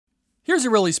Here's a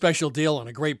really special deal on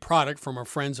a great product from our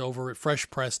friends over at Fresh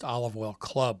Pressed Olive Oil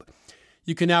Club.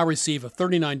 You can now receive a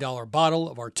 $39 bottle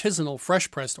of artisanal fresh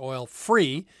pressed oil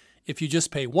free if you just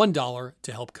pay $1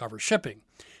 to help cover shipping.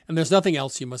 And there's nothing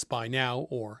else you must buy now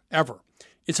or ever.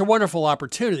 It's a wonderful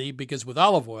opportunity because with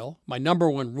olive oil, my number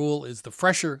one rule is the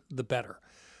fresher, the better.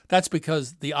 That's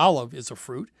because the olive is a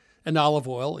fruit, and olive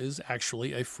oil is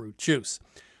actually a fruit juice.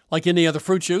 Like any other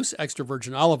fruit juice, extra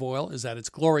virgin olive oil is at its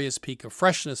glorious peak of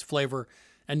freshness, flavor,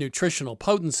 and nutritional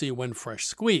potency when fresh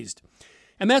squeezed.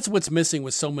 And that's what's missing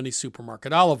with so many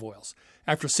supermarket olive oils.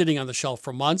 After sitting on the shelf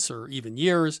for months or even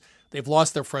years, they've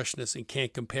lost their freshness and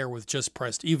can't compare with just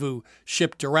pressed EVU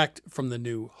shipped direct from the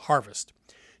new harvest.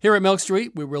 Here at Milk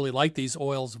Street, we really like these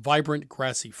oils' vibrant,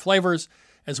 grassy flavors,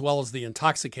 as well as the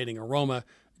intoxicating aroma,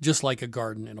 just like a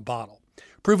garden in a bottle.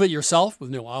 Prove it yourself with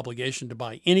no obligation to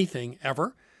buy anything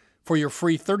ever. For your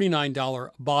free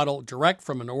 $39 bottle direct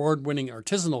from an award-winning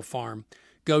artisanal farm,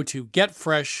 go to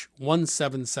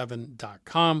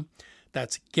getfresh177.com.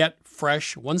 That's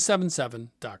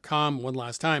getfresh177.com. One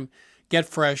last time,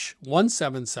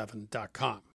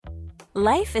 getfresh177.com.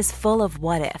 Life is full of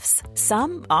what-ifs.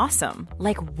 Some awesome,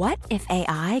 like what if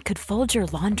AI could fold your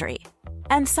laundry?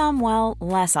 And some, well,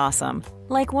 less awesome,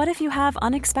 like what if you have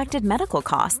unexpected medical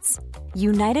costs?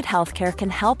 United Healthcare can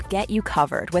help get you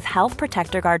covered with Health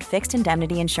Protector Guard fixed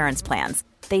indemnity insurance plans.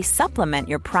 They supplement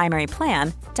your primary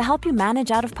plan to help you manage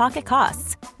out-of-pocket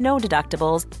costs. No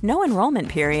deductibles, no enrollment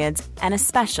periods, and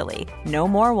especially no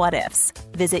more what-ifs.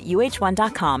 Visit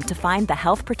uh1.com to find the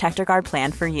Health Protector Guard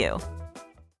plan for you.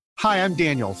 Hi, I'm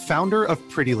Daniel, founder of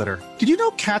Pretty Litter. Did you know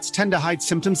cats tend to hide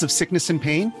symptoms of sickness and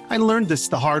pain? I learned this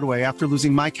the hard way after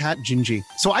losing my cat, Gingy.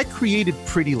 So I created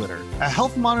Pretty Litter, a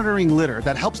health monitoring litter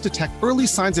that helps detect early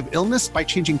signs of illness by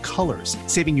changing colors,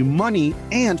 saving you money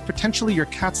and potentially your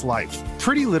cat's life.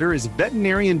 Pretty Litter is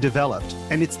veterinarian developed,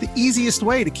 and it's the easiest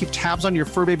way to keep tabs on your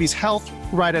fur baby's health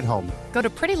right at home. Go to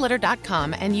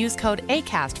prettylitter.com and use code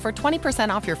ACAST for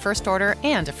 20% off your first order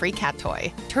and a free cat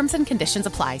toy. Terms and conditions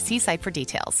apply. See site for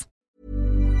details.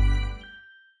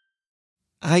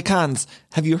 Icons,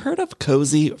 have you heard of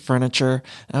Cozy Furniture?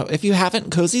 Now, if you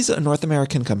haven't, Cozy's a North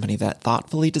American company that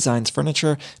thoughtfully designs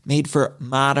furniture made for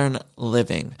modern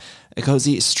living.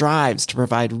 Cozy strives to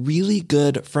provide really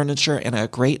good furniture and a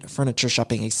great furniture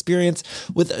shopping experience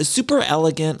with super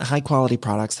elegant, high-quality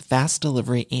products, fast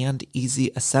delivery, and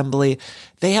easy assembly.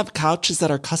 They have couches that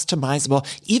are customizable,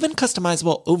 even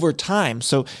customizable over time.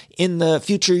 So in the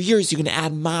future years, you can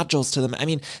add modules to them. I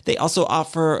mean, they also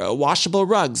offer washable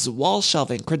rugs, wall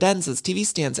shelving, credenzas, TV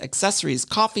stands, accessories,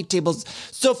 coffee tables,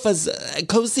 sofas.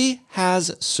 Cozy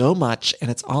has so much,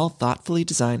 and it's all thoughtfully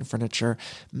designed furniture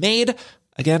made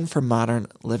again, for modern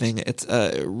living. It's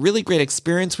a really great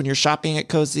experience when you're shopping at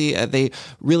Cozy. They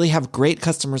really have great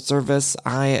customer service.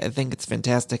 I think it's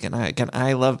fantastic. And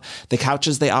I love the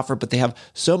couches they offer, but they have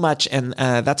so much. And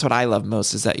that's what I love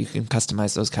most is that you can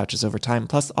customize those couches over time.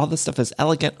 Plus, all this stuff is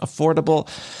elegant, affordable.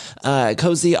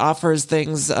 Cozy offers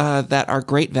things that are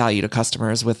great value to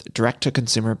customers with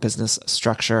direct-to-consumer business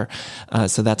structure.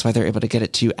 So that's why they're able to get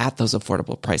it to you at those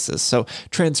affordable prices. So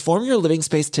transform your living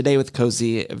space today with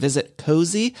Cozy. Visit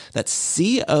Cozy, that's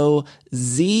COZEY.com.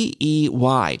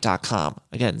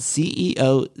 Again,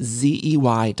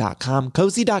 CEOZEY.com.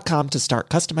 Cozy.com to start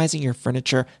customizing your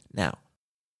furniture now.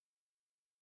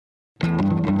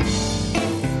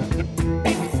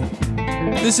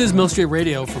 This is Milk Street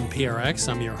Radio from PRX.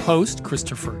 I'm your host,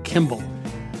 Christopher Kimball.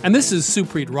 And this is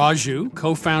Supreet Raju,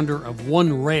 co-founder of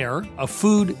One Rare, a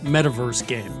food metaverse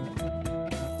game.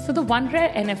 So the One Rare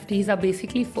NFTs are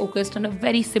basically focused on a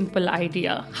very simple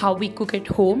idea. How we cook at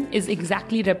home is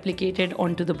exactly replicated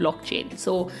onto the blockchain.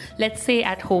 So let's say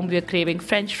at home we're craving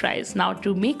French fries. Now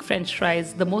to make French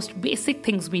fries, the most basic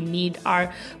things we need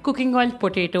are cooking oil,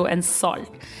 potato, and salt.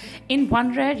 In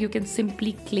One Rare, you can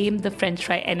simply claim the French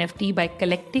fry NFT by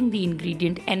collecting the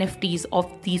ingredient NFTs of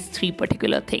these three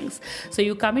particular things. So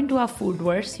you come into our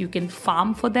Foodverse, you can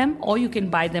farm for them or you can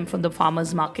buy them from the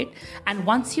farmer's market. And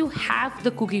once you have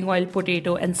the cooking oil,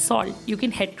 potato, and salt, you can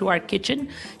head to our kitchen,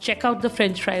 check out the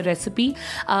French fry recipe,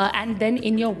 and then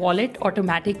in your wallet,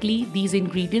 automatically these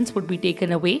ingredients would be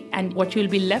taken away. And what you'll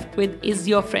be left with is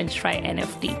your French fry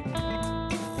NFT.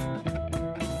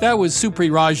 That was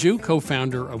Supreet Raju,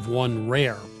 co-founder of One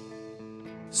Rare.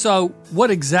 So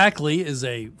what exactly is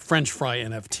a French fry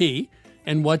NFT,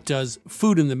 and what does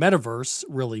food in the metaverse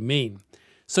really mean?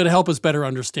 So to help us better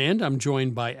understand, I'm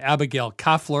joined by Abigail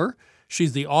Kaffler.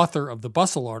 She's the author of the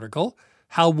Bustle article,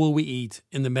 How Will We Eat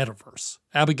in the Metaverse?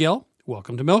 Abigail,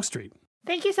 welcome to Milk Street.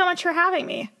 Thank you so much for having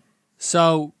me.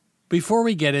 So before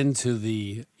we get into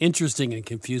the interesting and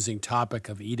confusing topic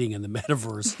of eating in the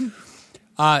metaverse,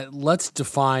 Let's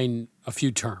define a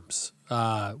few terms.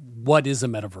 What is a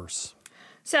metaverse?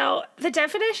 So the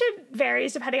definition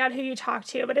varies depending on who you talk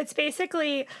to, but it's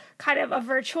basically kind of a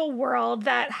virtual world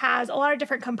that has a lot of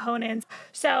different components.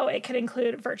 So it could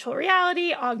include virtual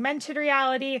reality, augmented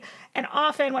reality, and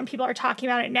often when people are talking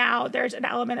about it now, there's an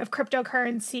element of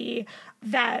cryptocurrency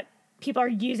that people are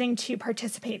using to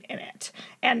participate in it.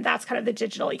 And that's kind of the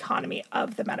digital economy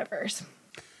of the metaverse.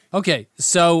 Okay,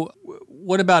 so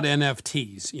what about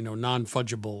NFTs,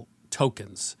 non-fungible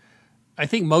tokens? I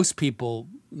think most people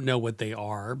know what they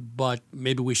are, but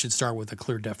maybe we should start with a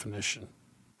clear definition.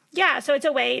 Yeah, so it's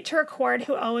a way to record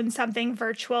who owns something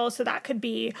virtual. So that could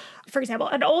be, for example,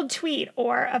 an old tweet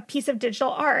or a piece of digital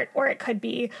art, or it could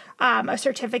be a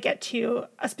certificate to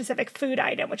a specific food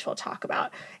item, which we'll talk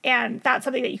about. And that's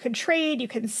something that you can trade, you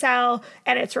can sell,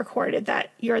 and it's recorded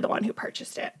that you're the one who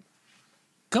purchased it.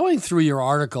 Going through your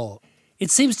article,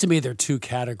 it seems to me there are two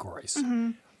categories.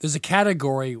 Mm-hmm. There's a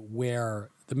category where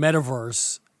the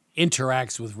metaverse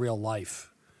interacts with real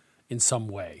life in some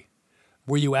way,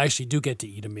 where you actually do get to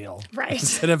eat a meal. Right.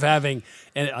 Instead of having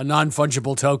a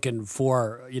non-fungible token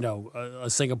for, a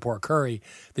Singapore curry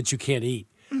that you can't eat.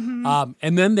 Mm-hmm.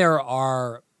 And then there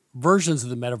are versions of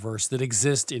the metaverse that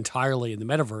exist entirely in the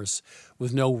metaverse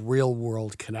with no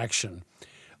real-world connection.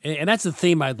 And that's a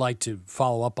theme I'd like to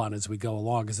follow up on as we go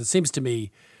along, because it seems to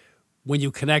me when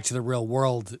you connect to the real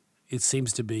world, it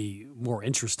seems to be more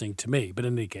interesting to me. But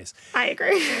in any case. I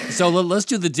agree. So let's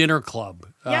do the dinner club.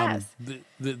 Yes.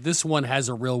 This one has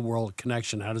a real world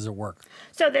connection. How does it work?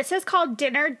 So this is called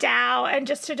Dinner DAO. And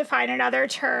just to define another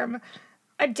term,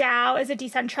 a DAO is a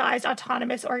decentralized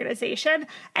autonomous organization,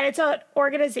 and it's an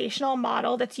organizational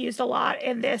model that's used a lot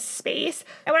in this space.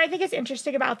 And what I think is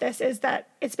interesting about this is that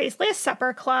it's basically a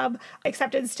supper club,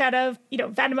 except instead of,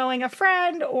 Venmoing a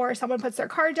friend or someone puts their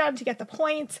card down to get the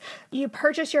points, you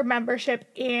purchase your membership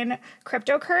in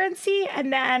cryptocurrency,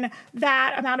 and then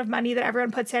that amount of money that everyone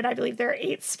puts in, I believe there are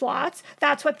 8 slots,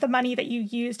 that's what the money that you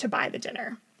use to buy the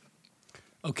dinner.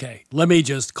 Okay, let me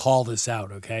just call this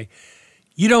out, okay?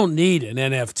 You don't need an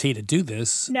NFT to do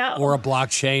this. No. Or a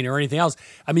blockchain or anything else.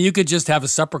 I mean, you could just have a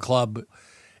supper club.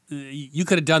 You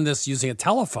could have done this using a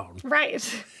telephone. Right.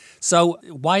 So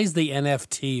why is the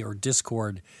NFT or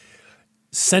Discord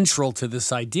central to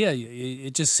this idea?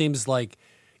 It just seems like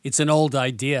it's an old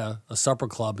idea, a supper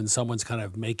club, and someone's kind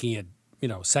of making it,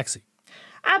 sexy.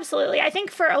 Absolutely. I think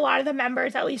for a lot of the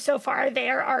members, at least so far, they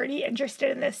are already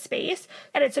interested in this space.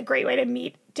 And it's a great way to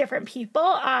meet different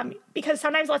people. Because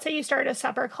sometimes, let's say you start a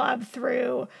supper club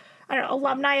through,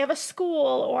 alumni of a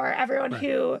school or everyone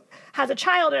who has a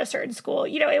child at a certain school,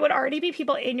 it would already be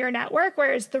people in your network.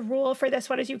 Whereas the rule for this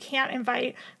one is you can't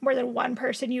invite more than one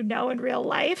person in real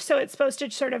life. So it's supposed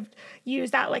to sort of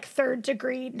use that like third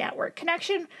degree network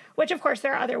connection, which of course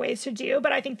there are other ways to do.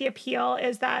 But I think the appeal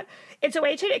is that it's a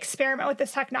way to experiment with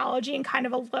this technology in kind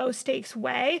of a low stakes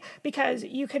way, because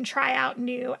you can try out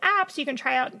new apps, you can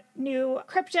try out new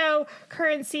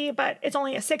cryptocurrency, but it's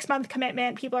only a 6-month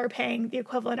commitment. People are paying the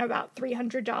equivalent of about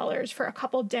 $300 for a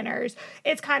couple dinners.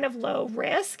 It's kind of low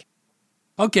risk.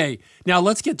 Okay, now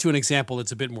let's get to an example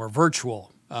that's a bit more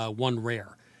virtual, one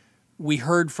rare. We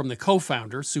heard from the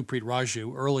co-founder, Supreet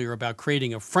Raju, earlier about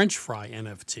creating a French fry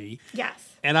NFT.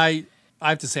 Yes. And I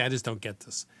have to say, I just don't get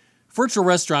this. Virtual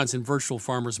restaurants and virtual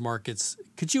farmers markets,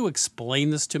 could you explain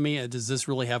this to me? Does this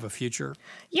really have a future?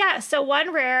 Yeah, so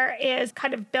One Rare is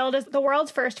kind of billed as the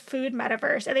world's first food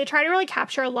metaverse, and they try to really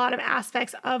capture a lot of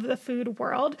aspects of the food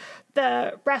world.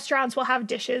 The restaurants will have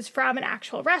dishes from an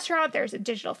actual restaurant. There's a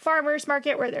digital farmers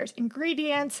market where there's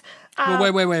ingredients.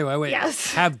 Wait.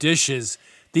 Yes. Have dishes.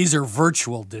 These are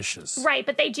virtual dishes. Right,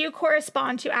 but they do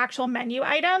correspond to actual menu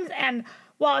items, and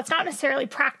while it's not necessarily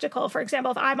practical, for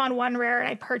example, if I'm on One Rare and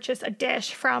I purchase a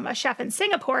dish from a chef in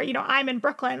Singapore, I'm in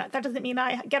Brooklyn, that doesn't mean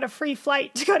I get a free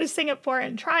flight to go to Singapore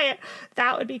and try it.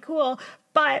 That would be cool.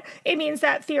 But it means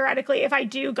that theoretically, if I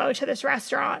do go to this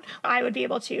restaurant, I would be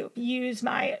able to use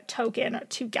my token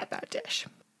to get that dish.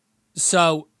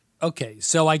 So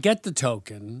I get the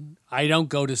token. I don't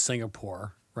go to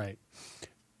Singapore, right?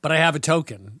 But I have a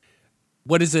token.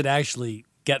 What does it actually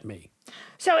get me?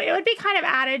 So it would be kind of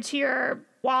added to your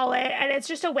wallet, and it's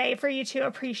just a way for you to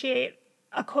appreciate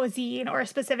a cuisine or a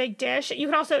specific dish. You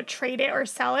can also trade it or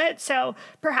sell it. So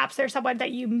perhaps there's someone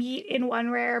that you meet in One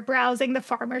Rare browsing the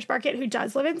farmer's market who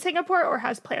does live in Singapore or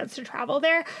has plans to travel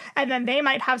there. And then they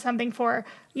might have something for,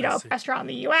 a restaurant in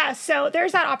the US. So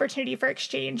there's that opportunity for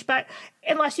exchange. But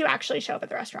unless you actually show up at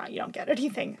the restaurant, you don't get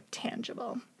anything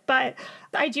tangible. But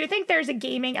I do think there's a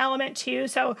gaming element too.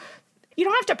 So you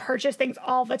don't have to purchase things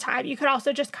all the time. You could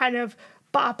also just kind of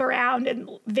bop around and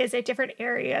visit different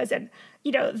areas. And,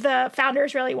 the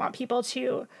founders really want people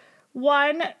to,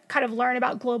 one, kind of learn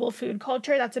about global food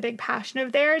culture. That's a big passion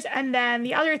of theirs. And then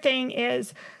the other thing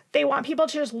is they want people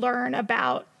to just learn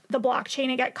about the blockchain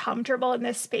and get comfortable in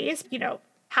this space.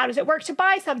 How does it work to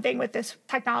buy something with this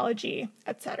technology,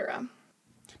 et cetera.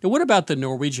 Now, what about the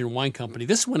Norwegian wine company?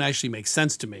 This one actually makes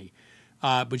sense to me,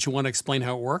 but you want to explain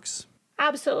how it works?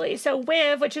 Absolutely. So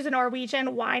WIV, which is a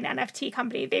Norwegian wine NFT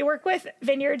company, they work with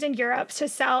vineyards in Europe to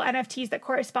sell NFTs that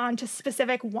correspond to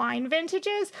specific wine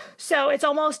vintages. So it's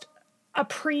almost a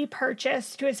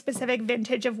pre-purchase to a specific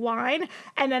vintage of wine,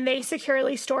 and then they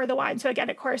securely store the wine. So again,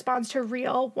 it corresponds to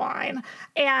real wine,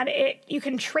 and you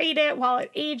can trade it while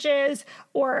it ages,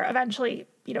 or eventually,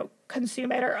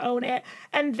 consume it or own it.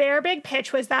 And their big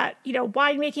pitch was that,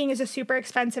 winemaking is a super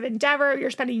expensive endeavor. You're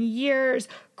spending years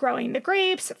growing the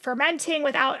grapes, fermenting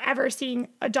without ever seeing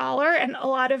a dollar. And a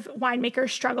lot of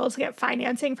winemakers struggle to get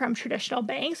financing from traditional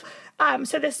banks.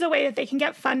 So this is a way that they can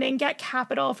get funding, get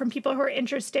capital from people who are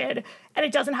interested. And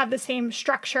it doesn't have the same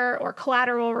structure or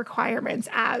collateral requirements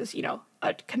as,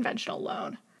 a conventional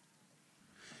loan.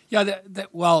 Yeah,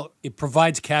 it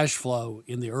provides cash flow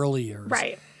in the early years.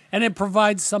 Right. And it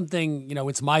provides something,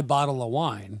 it's my bottle of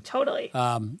wine. Totally.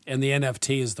 And the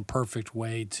NFT is the perfect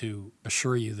way to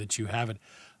assure you that you have it.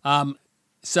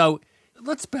 So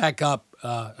let's back up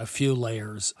a few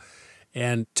layers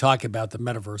and talk about the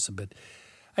metaverse a bit.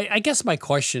 I guess my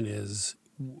question is,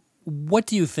 what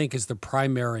do you think is the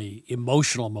primary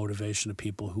emotional motivation of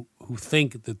people who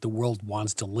think that the world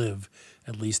wants to live,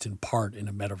 at least in part, in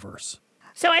a metaverse?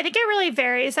 So I think it really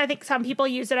varies. I think some people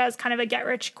use it as kind of a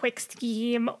get-rich-quick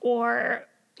scheme, or,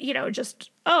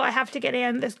 I have to get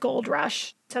in this gold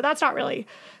rush. So that's not really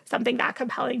something that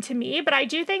compelling to me. But I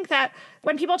do think that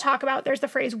when people talk about, there's the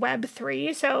phrase Web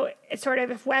 3. So it's sort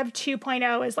of, if Web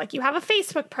 2.0 is like you have a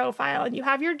Facebook profile and you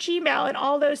have your Gmail and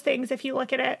all those things, if you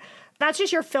look at it, that's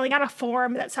just you're filling out a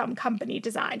form that some company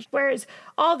designed. Whereas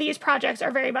all these projects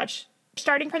are very much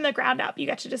starting from the ground up. You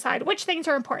get to decide which things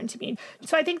are important to me.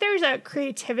 So I think there's a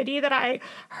creativity that I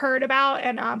heard about,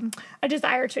 and a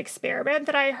desire to experiment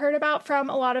that I heard about from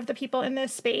a lot of the people in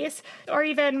this space. Or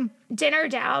even Dinner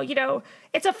DAO,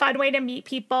 it's a fun way to meet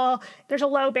people. There's a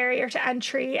low barrier to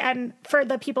entry, and for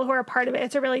the people who are a part of it,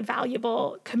 it's a really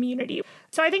valuable community.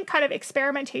 So I think kind of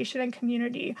experimentation and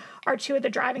community are two of the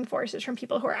driving forces from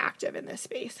people who are active in this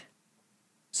space.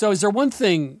 So is there one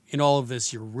thing in all of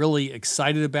this you're really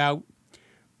excited about,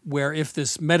 where if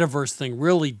this metaverse thing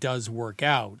really does work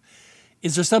out,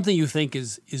 is there something you think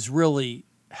is really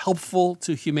helpful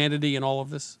to humanity in all of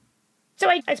this? So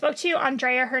I spoke to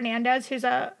Andrea Hernandez, who's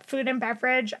a food and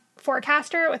beverage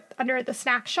forecaster under the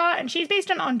Snack Shot, and she's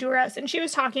based in Honduras. And she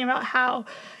was talking about how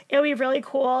it would be really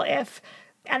cool if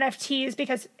NFTs,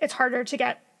 because it's harder to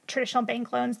get traditional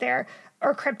bank loans there,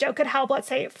 or crypto could help, let's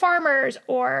say, farmers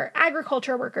or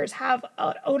agriculture workers have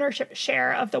an ownership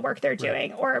share of the work they're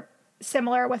doing, or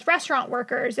similar with restaurant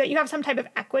workers, that you have some type of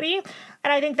equity.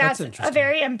 And I think that's a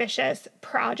very ambitious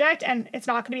project, and it's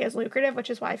not going to be as lucrative, which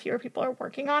is why fewer people are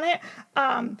working on it.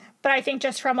 But I think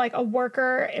just from like a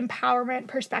worker empowerment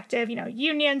perspective,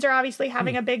 unions are obviously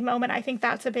having a big moment. I think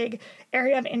that's a big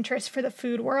area of interest for the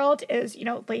food world is,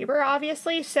 labor,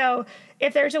 obviously. So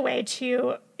if there's a way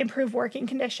to improve working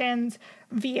conditions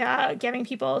via giving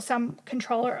people some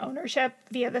control or ownership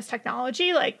via this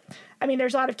technology,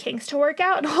 there's a lot of kinks to work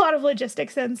out and a lot of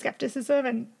logistics and skepticism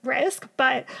and risk,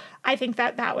 but I think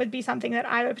that would be something that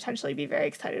I would potentially be very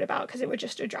excited about, because it would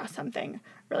just address something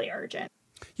really urgent.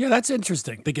 Yeah, that's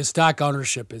interesting, because stock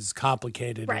ownership is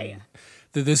complicated. Right.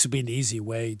 And this would be an easy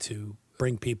way to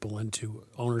bring people into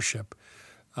ownership.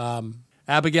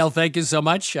 Abigail, thank you so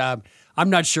much. I'm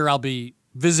not sure I'll be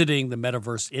visiting the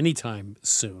metaverse anytime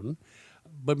soon,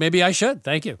 but maybe I should.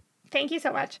 Thank you. Thank you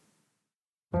so much.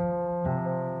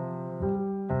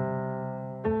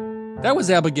 That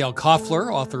was Abigail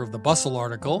Koffler, author of the Bustle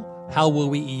article, How Will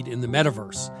We Eat in the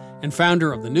Metaverse, and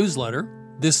founder of the newsletter,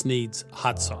 This Needs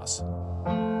Hot Sauce.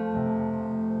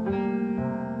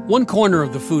 One corner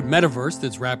of the food metaverse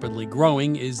that's rapidly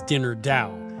growing is Dinner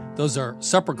DAO. Those are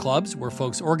supper clubs where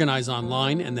folks organize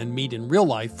online and then meet in real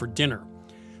life for dinner.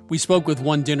 We spoke with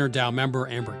one Dinner DAO member,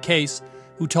 Amber Case,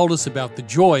 who told us about the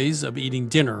joys of eating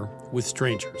dinner with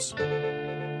strangers.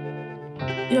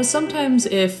 Sometimes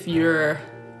if you're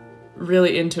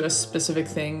really into a specific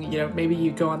thing, maybe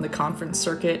you go on the conference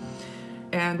circuit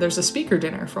and there's a speaker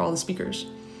dinner for all the speakers.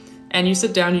 And you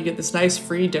sit down, you get this nice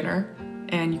free dinner,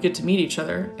 and you get to meet each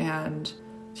other. And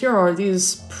here are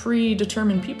these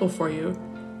predetermined people for you.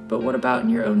 But what about in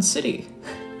your own city?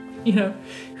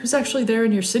 Who's actually there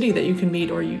in your city that you can meet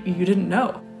or you didn't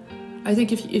know? I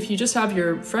think if you just have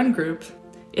your friend group,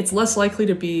 it's less likely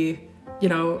to be,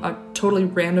 a totally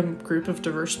random group of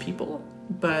diverse people.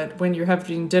 But when you're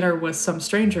having dinner with some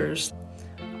strangers,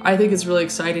 I think it's really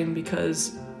exciting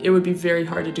because it would be very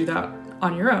hard to do that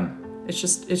on your own. It's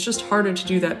just harder to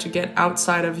do that, to get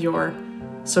outside of your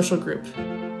social group.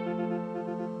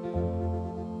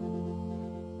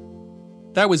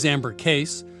 That was Amber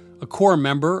Case, a core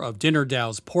member of Dinner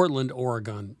Dow's Portland,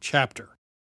 Oregon chapter.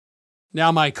 Now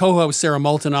my co-host Sarah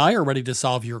Moult and I are ready to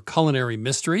solve your culinary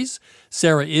mysteries.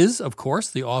 Sarah is, of course,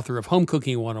 the author of Home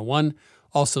Cooking 101,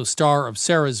 also star of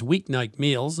Sarah's Weeknight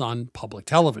Meals on public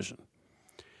television.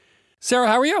 Sarah,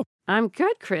 how are you? I'm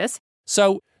good, Chris.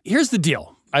 So here's the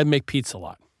deal. I make pizza a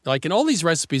lot. And all these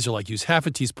recipes are use half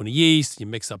a teaspoon of yeast, you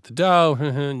mix up the dough,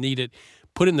 knead it,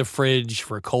 put it in the fridge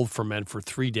for a cold ferment for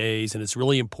 3 days, and it's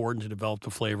really important to develop the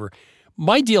flavor.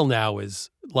 My deal now is,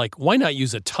 why not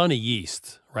use a ton of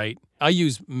yeast, right? I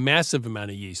use massive amount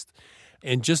of yeast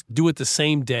and just do it the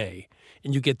same day.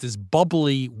 And you get this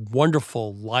bubbly,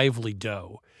 wonderful, lively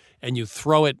dough. And you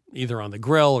throw it either on the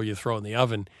grill or you throw it in the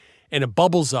oven. And it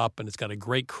bubbles up and it's got a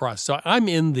great crust. So I'm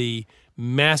in the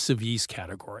massive yeast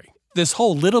category. This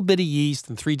whole little bit of yeast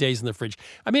and 3 days in the fridge.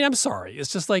 I'm sorry.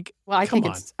 It's just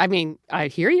I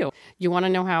hear you. You want to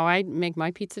know how I make my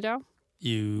pizza dough?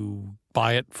 You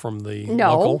buy it from the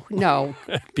local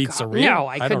pizzeria? No,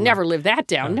 I could never live that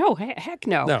down. No. No, heck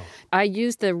no. I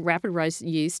use the rapid rise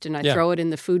yeast, and I throw it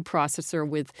in the food processor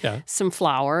with some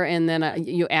flour, and then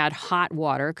you add hot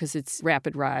water because it's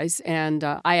rapid rise, and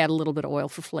I add a little bit of oil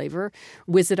for flavor,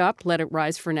 whiz it up, let it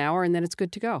rise for an hour, and then it's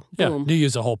good to go. Yeah. Boom. Do you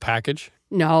use a whole package?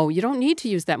 No, you don't need to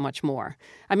use that much more.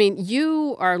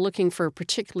 You are looking for a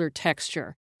particular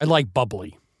texture. I like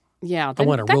bubbly. Yeah. I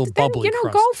want a real bubbly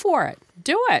crust. Go for it.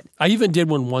 Do it. I even did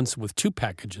one once with 2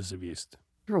 packages of yeast.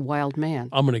 You're a wild man.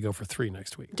 I'm going to go for 3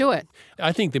 next week. Do it.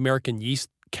 I think the American Yeast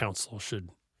Council should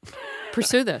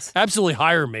pursue this. Absolutely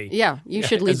hire me. Yeah, you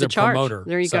should lead the charge. Promoter.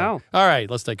 There you go. All right,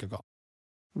 let's take a call.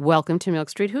 Welcome to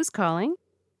Milk Street. Who's calling?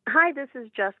 Hi, this is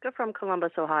Jessica from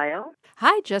Columbus, Ohio.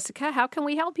 Hi, Jessica. How can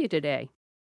we help you today?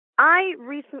 I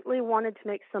recently wanted to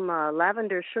make some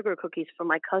lavender sugar cookies for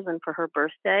my cousin for her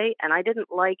birthday, and I didn't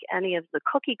like any of the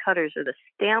cookie cutters or the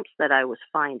stamps that I was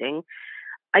finding.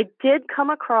 I did come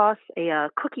across a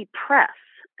cookie press,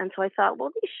 and so I thought,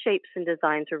 well, these shapes and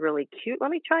designs are really cute.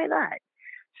 Let me try that.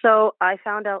 So I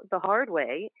found out the hard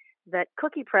way that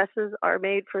cookie presses are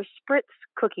made for spritz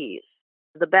cookies.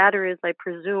 The batter is, I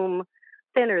presume,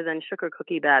 thinner than sugar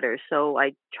cookie batter. So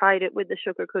I tried it with the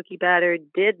sugar cookie batter,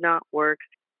 did not work.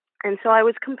 And so I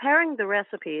was comparing the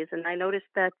recipes, and I noticed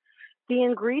that the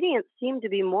ingredients seem to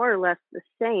be more or less the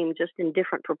same, just in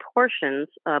different proportions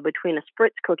between a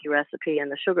spritz cookie recipe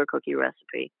and the sugar cookie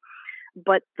recipe.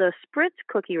 But the spritz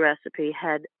cookie recipe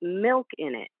had milk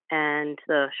in it, and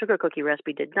the sugar cookie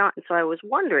recipe did not. And so I was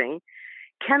wondering,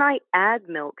 can I add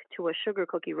milk to a sugar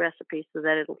cookie recipe so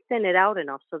that it'll thin it out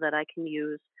enough so that I can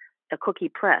use a cookie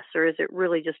press? Or is it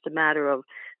really just a matter of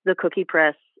the cookie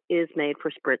press is made for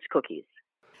spritz cookies?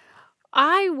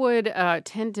 I would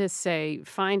tend to say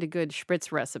find a good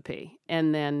spritz recipe,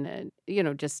 and then,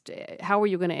 just how are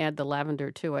you going to add the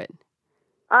lavender to it?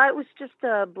 It was just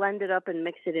blend it up and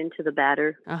mix it into the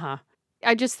batter. Uh-huh.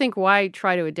 I just think, why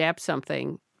try to adapt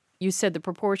something? You said the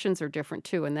proportions are different,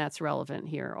 too, and that's relevant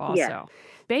here also. Yes.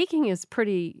 Baking is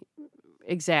pretty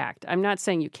exact. I'm not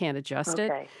saying you can't adjust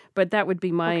it, but that would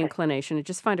be my inclination, to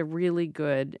just find a really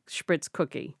good spritz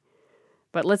cookie.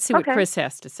 But let's see what Chris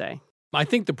has to say. I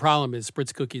think the problem is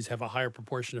spritz cookies have a higher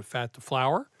proportion of fat to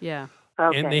flour. Yeah.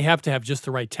 Okay. And they have to have just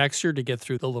the right texture to get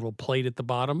through the little plate at the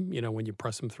bottom, when you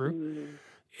press them through. Mm.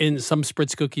 And some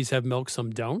spritz cookies have milk,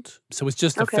 some don't. So it's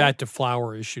just a fat to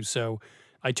flour issue. So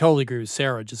I totally agree with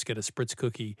Sarah. Just get a spritz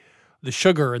cookie. The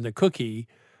sugar in the cookie,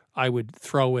 I would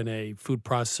throw in a food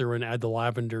processor and add the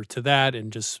lavender to that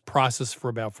and just process for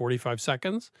about 45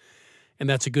 seconds. And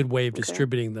that's a good way of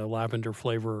distributing the lavender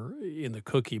flavor in the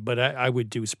cookie. But I would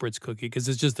do spritz cookie because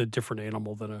it's just a different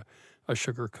animal than a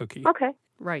sugar cookie. Okay.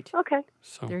 Right. Okay.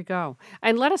 So there you go.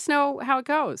 And let us know how it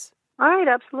goes. All right,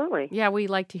 absolutely. Yeah, we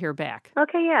like to hear back.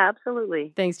 Okay, yeah,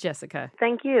 absolutely. Thanks, Jessica.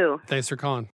 Thank you. Thanks for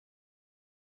calling.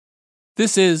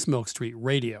 This is Milk Street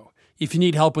Radio. If you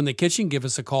need help in the kitchen, give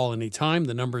us a call anytime.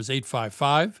 The number is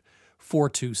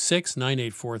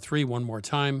 855-426-9843. One more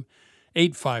time,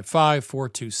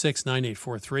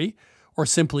 855-426-9843. Or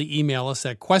simply email us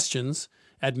at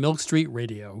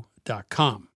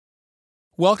questions@milkstreetradio.com.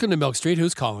 Welcome to Milk Street.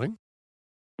 Who's calling?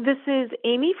 This is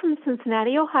Amy from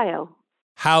Cincinnati, Ohio.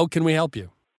 How can we help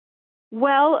you?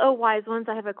 Well, oh, wise ones,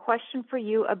 I have a question for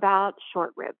you about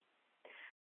short ribs.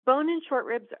 Bone-in short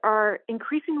ribs are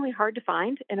increasingly hard to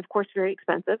find and, of course, very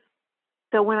expensive.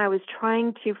 So when I was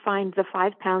trying to find the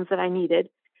 5 pounds that I needed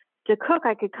to cook,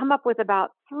 I could come up with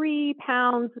about 3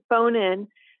 pounds bone-in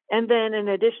and then an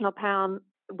additional pound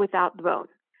without the bone.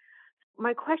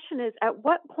 My question is, at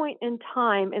what point in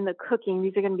time in the cooking,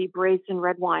 these are going to be braised in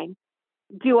red wine,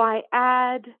 do I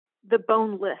add the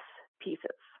boneless pieces?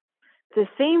 At the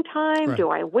same time? Right. Do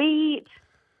I wait?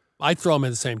 I throw them at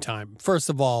the same time. First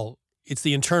of all, it's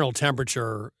the internal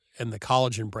temperature and the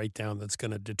collagen breakdown that's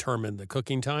going to determine the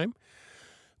cooking time.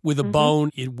 With a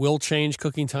bone, it will change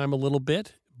cooking time a little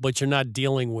bit, but you're not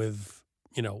dealing with,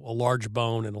 a large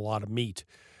bone and a lot of meat.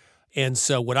 And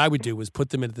so what I would do was put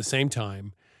them in at the same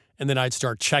time, and then I'd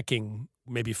start checking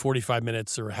maybe 45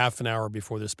 minutes or half an hour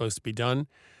before they're supposed to be done.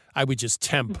 I would just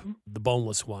temp the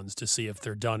boneless ones to see if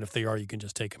they're done. If they are, you can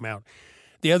just take them out.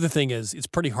 The other thing is it's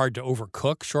pretty hard to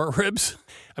overcook short ribs.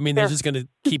 I mean, they're just going to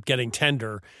keep getting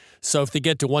tender. So if they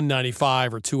get to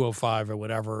 195 or 205 or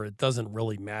whatever, it doesn't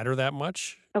really matter that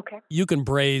much. Okay. You can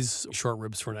braise short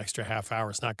ribs for an extra half hour.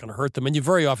 It's not going to hurt them. And you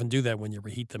very often do that when you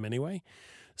reheat them anyway.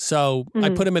 So I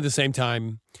put them at the same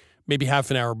time, maybe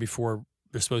half an hour before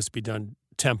they're supposed to be done,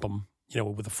 temp them,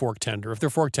 with a fork tender. If they're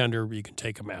fork tender, you can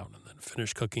take them out and then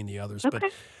finish cooking the others. Okay.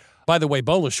 But by the way,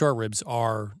 boneless short ribs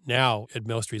are now at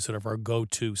Mill Street sort of our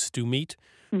go-to stew meat.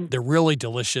 They're really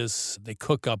delicious. They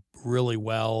cook up really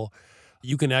well.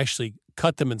 You can actually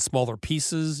cut them in smaller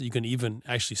pieces. You can even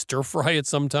actually stir fry it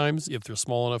sometimes if they're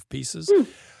small enough pieces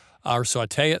or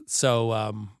saute it.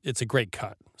 So it's a great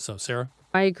cut. So, Sarah?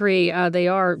 I agree. They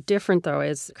are different, though.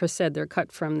 As Chris said, they're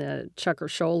cut from the chuck or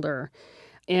shoulder.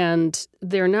 And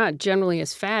they're not generally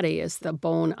as fatty as the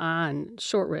bone-on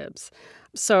short ribs.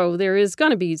 So there is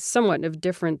going to be somewhat of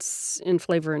difference in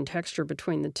flavor and texture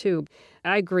between the two.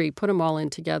 I agree. Put them all in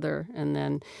together and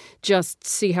then just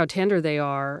see how tender they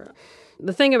are.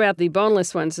 The thing about the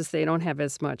boneless ones is they don't have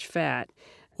as much fat.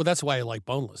 Well, that's why I like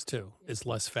boneless, too. It's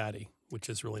less fatty, which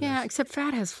is really nice. Yeah, except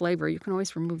fat has flavor. You can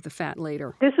always remove the fat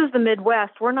later. This is the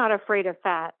Midwest. We're not afraid of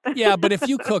fat. Yeah, but if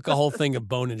you cook a whole thing of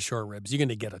bone and short ribs, you're going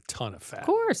to get a ton of fat. Of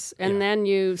course. And then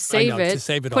you save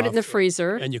it, put it in the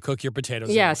freezer. And you cook your potatoes.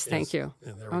 Yes, thank you.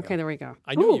 Yeah, there we go.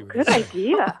 I knew you were good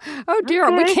idea. Oh, dear.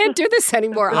 Okay. We can't do this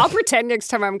anymore. I'll pretend next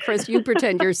time I'm Chris. You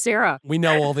pretend you're Sarah. We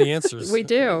know all the answers. We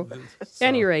do. So,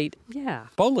 any rate, yeah.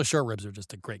 Boneless short ribs are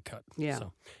just a great cut. Yeah.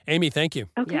 So, Amy, thank you.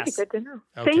 Okay, yes. Good to know.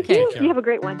 Okay, thank you. You have a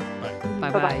great one.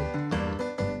 Bye. Bye-bye.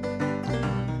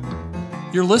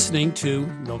 You're listening to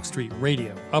Milk Street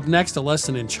Radio. Up next, a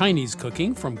lesson in Chinese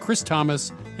cooking from Chris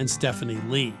Thomas and Stephanie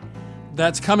Lee.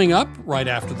 That's coming up right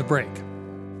after the break.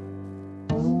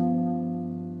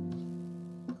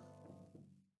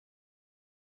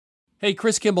 Hey,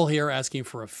 Chris Kimball here, asking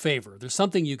for a favor. There's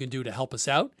something you can do to help us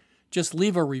out. Just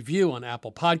leave a review on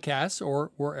Apple Podcasts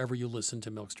or wherever you listen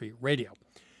to Milk Street Radio.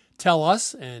 Tell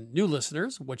us and new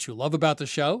listeners what you love about the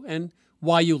show and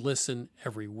why you listen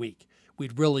every week.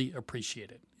 We'd really appreciate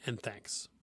it, and thanks.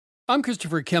 I'm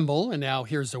Christopher Kimball, and now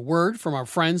here's a word from our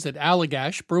friends at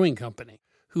Allagash Brewing Company,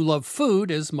 who love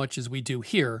food as much as we do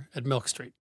here at Milk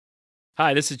Street.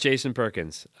 Hi, this is Jason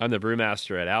Perkins. I'm the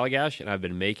brewmaster at Allagash, and I've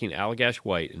been making Allagash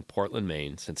White in Portland,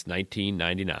 Maine since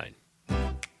 1999.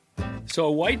 So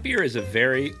a white beer is a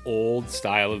very old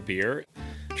style of beer.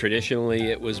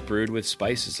 Traditionally, it was brewed with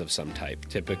spices of some type,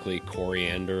 typically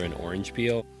coriander and orange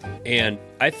peel. And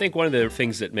I think one of the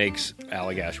things that makes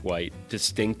Allagash White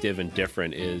distinctive and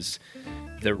different is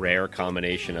the rare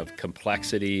combination of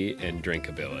complexity and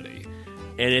drinkability.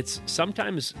 And it's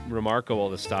sometimes remarkable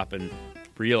to stop and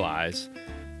realize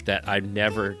that I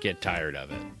never get tired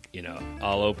of it.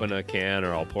 I'll open a can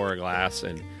or I'll pour a glass,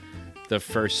 and the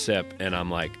first sip, and I'm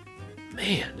like,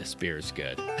 man, this beer is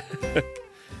good.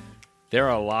 There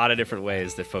are a lot of different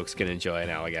ways that folks can enjoy an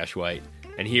Allagash White,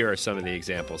 and here are some of the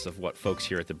examples of what folks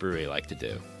here at the brewery like to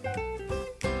do.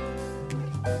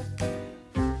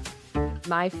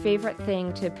 My favorite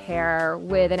thing to pair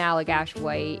with an Allagash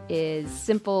White is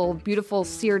simple, beautiful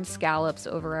seared scallops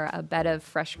over a bed of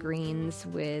fresh greens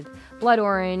with blood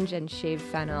orange and shaved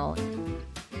fennel.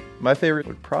 My favorite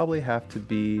would probably have to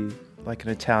be like an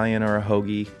Italian or a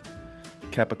hoagie,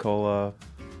 capicola,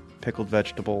 pickled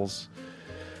vegetables,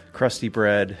 crusty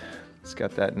bread. It's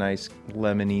got that nice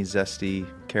lemony, zesty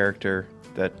character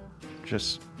that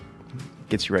just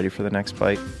gets you ready for the next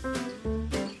bite.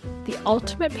 The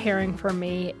ultimate pairing for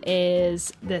me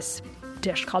is this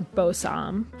dish called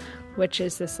bosam, which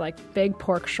is this big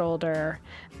pork shoulder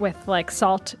with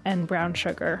salt and brown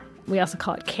sugar. We also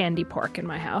call it candy pork in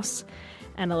my house,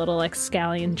 and a little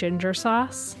scallion ginger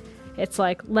sauce. It's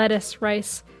lettuce,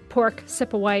 rice, pork,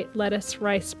 sip of white, lettuce,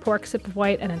 rice, pork, sip of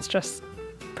white, and it's just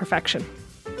perfection.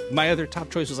 My other top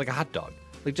choice was like a hot dog.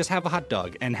 Like, just have a hot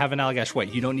dog and have an Allagash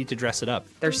White. You don't need to dress it up.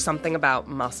 There's something about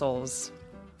mussels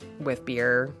with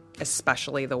beer,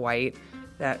 especially the white,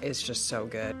 that is just so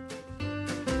good.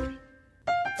 I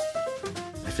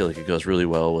feel like it goes really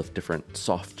well with different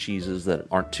soft cheeses that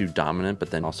aren't too dominant,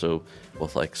 but then also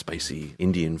with like spicy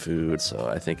Indian food. So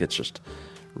I think it's just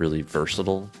really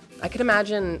versatile. I could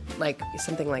imagine like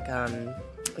something like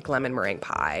lemon meringue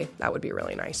pie. That would be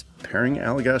really nice. Pairing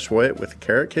Allagash White with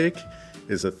carrot cake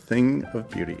is a thing of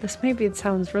beauty. This maybe it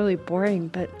sounds really boring,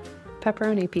 but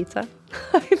pepperoni pizza.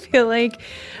 I feel like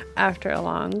after a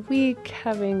long week,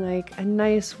 having like a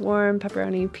nice warm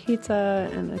pepperoni pizza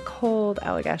and a cold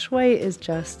Allagash White is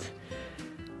just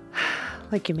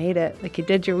like you made it. Like you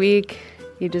did your week.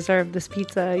 You deserve this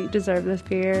pizza. You deserve this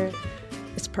beer.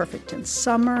 It's perfect in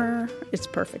summer. It's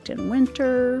perfect in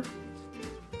winter.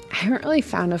 I haven't really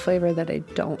found a flavor that I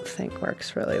don't think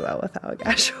works really well with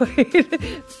Allagash White.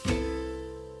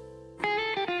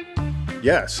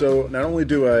 Yeah, so not only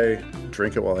do I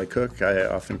drink it while I cook, I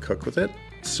often cook with it.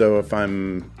 So if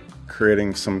I'm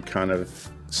creating some kind of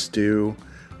stew,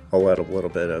 I'll add a little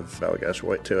bit of Allagash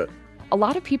White to it. A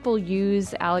lot of people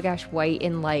use Allagash White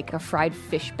in like a fried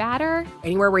fish batter.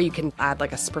 Anywhere where you can add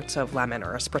like a spritz of lemon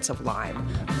or a spritz of lime,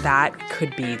 that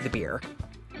could be the beer.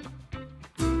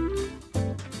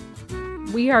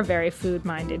 We are very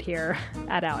food-minded here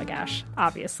at Allagash,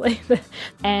 obviously.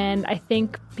 And I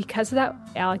think because of that,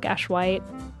 Allagash White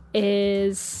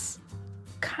is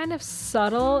kind of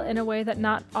subtle in a way that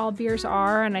not all beers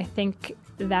are, and I think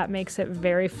that makes it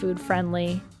very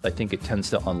food-friendly. I think it tends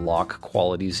to unlock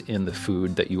qualities in the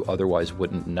food that you otherwise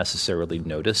wouldn't necessarily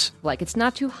notice. Like it's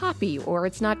not too hoppy or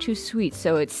it's not too sweet,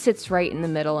 so it sits right in the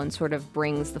middle and sort of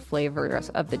brings the flavors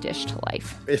of the dish to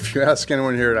life. If you ask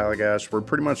anyone here at Allagash, we're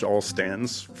pretty much all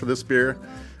stands for this beer.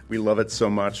 We love it so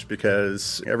much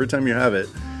because every time you have it,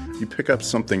 you pick up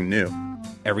something new.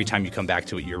 Every time you come back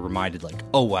to it, you're reminded like,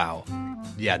 oh wow,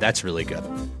 yeah, that's really good.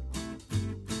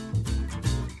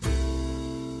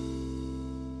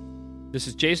 This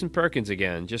is Jason Perkins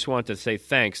again. Just wanted to say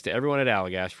thanks to everyone at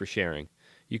Allagash for sharing.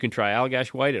 You can try Allagash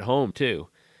White at home, too.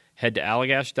 Head to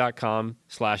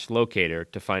allagash.com/locator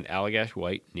to find Allagash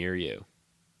White near you.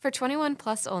 For 21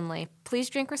 plus only, please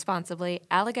drink responsibly.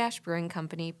 Allagash Brewing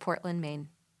Company, Portland, Maine.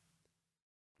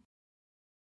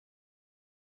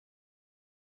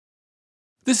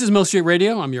 This is Milk Street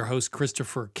Radio. I'm your host,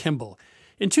 Christopher Kimball.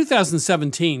 In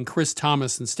 2017, Chris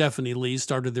Thomas and Stephanie Lee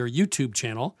started their YouTube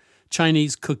channel,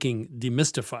 Chinese Cooking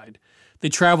Demystified. They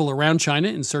travel around China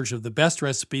in search of the best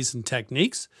recipes and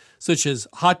techniques, such as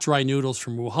hot dry noodles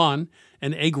from Wuhan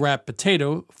and egg-wrapped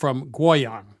potato from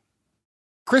Guoyang.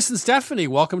 Chris and Stephanie,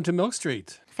 welcome to Milk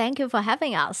Street. Thank you for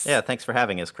having us. Yeah, thanks for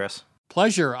having us, Chris.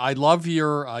 Pleasure. I love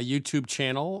your YouTube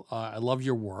channel. I love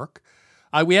your work.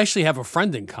 We actually have a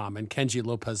friend in common, Kenji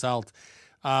Lopez-Alt.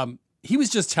 He was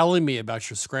just telling me about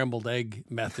your scrambled egg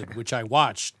method, which I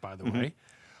watched, by the way.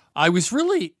 I was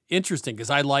really interesting because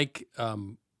I like,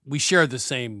 we share the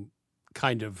same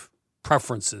kind of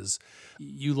preferences.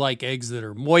 You like eggs that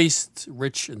are moist,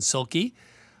 rich, and silky.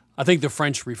 I think the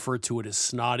French refer to it as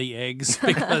snotty eggs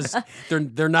because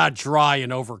they're not dry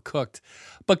and overcooked.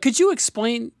 But could you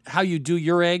explain how you do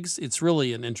your eggs? It's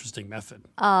really an interesting method.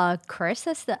 Chris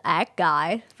is the egg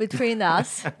guy between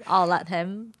us. I'll let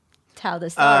him tell the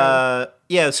story.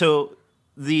 Yeah, so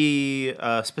the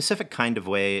specific kind of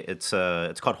way, it's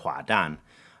called huadan.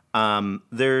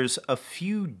 There's a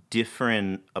few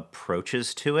different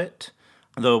approaches to it.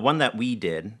 The one that we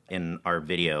did in our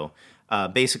video,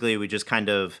 basically we just kind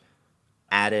of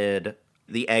added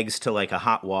the eggs to like a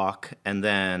hot wok and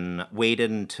then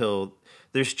waited until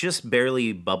there's just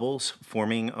barely bubbles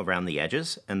forming around the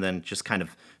edges and then just kind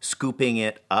of scooping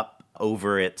it up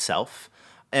over itself.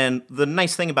 And the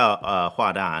nice thing about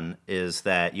huadan is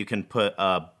that you can put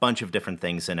a bunch of different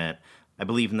things in it. I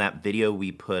believe in that video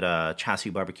we put char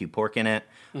siu barbecue pork in it,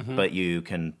 but you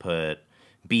can put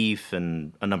beef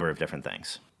and a number of different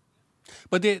things.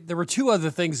 But there were two other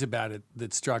things about it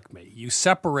that struck me. You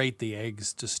separate the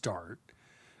eggs to start,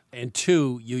 and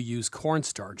two, you use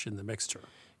cornstarch in the mixture.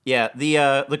 Yeah,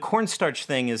 the cornstarch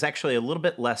thing is actually a little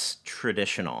bit less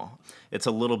traditional. It's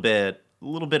a little bit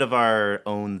of our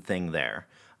own thing there.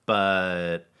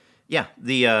 But yeah,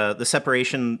 the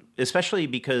separation, especially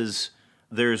because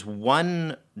there's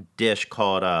one dish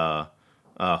called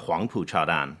huangpu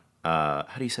chaodan. How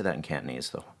do you say that in Cantonese,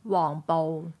 though? Wang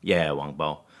bao. Yeah, wang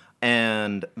bao.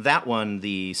 And that one,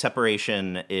 the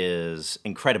separation is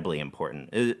incredibly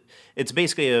important. It's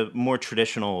basically a more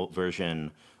traditional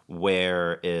version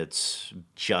where it's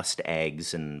just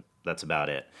eggs and That's about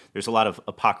it. There's a lot of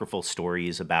apocryphal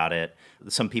stories about it.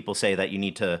 Some people say that you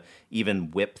need to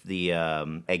even whip the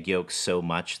egg yolks so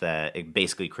much that it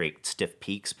basically creates stiff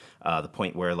peaks, the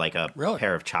point where like a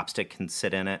pair of chopsticks can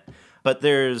sit in it. But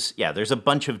there's a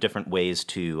bunch of different ways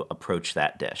to approach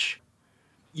that dish.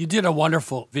 You did a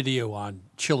wonderful video on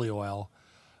chili oil,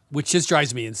 which just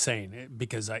drives me insane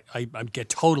because I get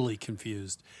totally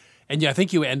confused. And yeah, I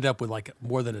think you end up with like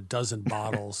more than a dozen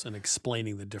bottles and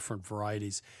explaining the different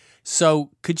varieties.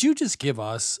 So could you just give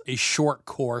us a short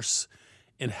course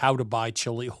in how to buy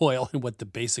chili oil and what the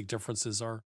basic differences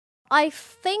are? I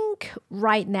think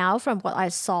right now, from what I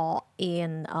saw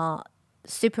in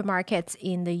supermarkets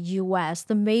in the US,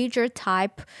 the major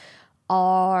type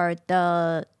are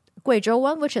the Guizhou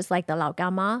one, which is like the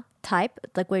Laogama type,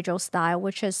 the Guizhou style,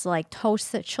 which is like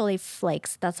toasted chili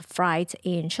flakes that's fried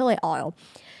in chili oil.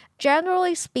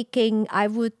 Generally speaking, I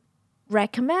would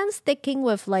recommend sticking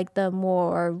with like the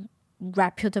more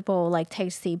reputable, like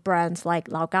tasty brands like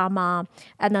Laogama.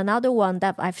 And another one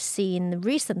that I've seen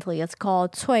recently is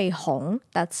called Cui Hong.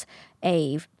 That's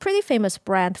a pretty famous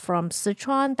brand from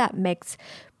Sichuan that makes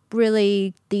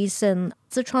really decent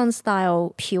Sichuan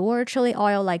style pure chili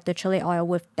oil, like the chili oil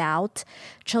without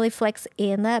chili flakes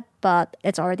in it, but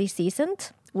it's already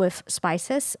seasoned with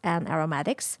spices and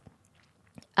aromatics.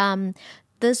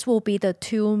 This will be the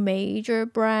two major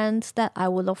brands that I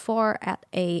would look for at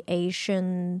a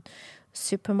Asian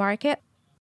supermarket.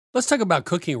 Let's talk about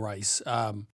cooking rice.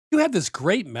 You have this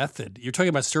great method. You're talking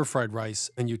about stir-fried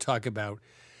rice, and you talk about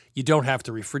you don't have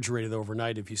to refrigerate it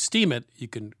overnight. If you steam it, you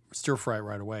can stir-fry it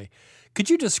right away.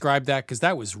 Could you describe that? Because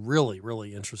that was really,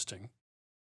 really interesting.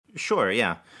 Sure,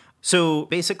 yeah. So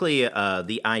basically,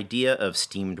 the idea of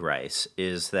steamed rice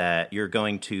is that you're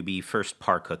going to be first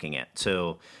par cooking it.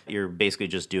 So you're basically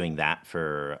just doing that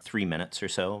for 3 minutes or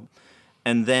so.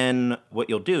 And then what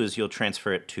you'll do is you'll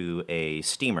transfer it to a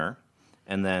steamer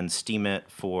and then steam it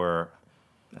for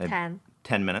 10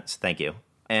 minutes. Thank you.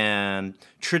 And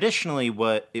traditionally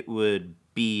what it would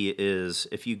be is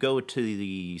if you go to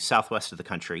the southwest of the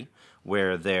country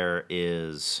where there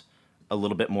is a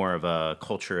little bit more of a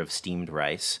culture of steamed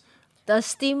rice, the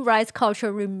steamed rice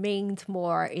culture remained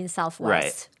more in Southwest.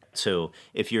 Right. So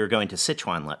if you're going to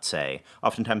Sichuan, let's say,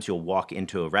 oftentimes you'll walk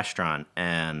into a restaurant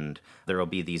and there will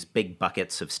be these big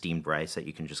buckets of steamed rice that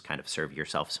you can just kind of serve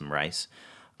yourself some rice.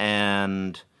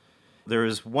 And there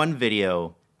was one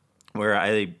video where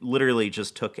I literally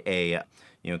just took a,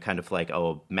 kind of like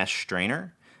a mesh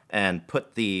strainer and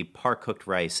put the par-cooked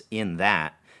rice in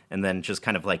that, and then just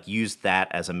kind of like used that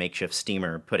as a makeshift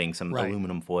steamer, putting some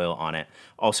aluminum foil on it.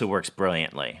 Also works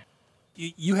brilliantly.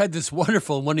 You had this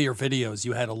wonderful, in one of your videos,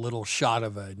 you had a little shot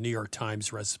of a New York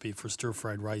Times recipe for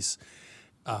stir-fried rice,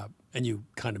 and you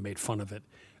kind of made fun of it.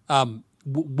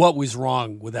 What was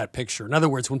wrong with that picture? In other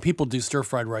words, when people do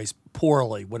stir-fried rice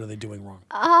poorly, what are they doing wrong?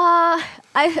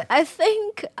 I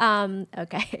think,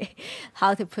 okay,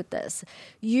 how to put this?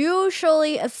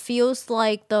 Usually it feels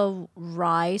like the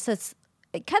rice,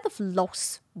 it kind of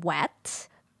looks wet.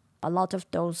 A lot of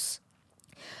those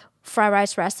fried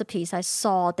rice recipes I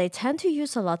saw, they tend to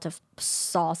use a lot of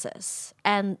sauces.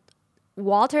 And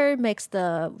water makes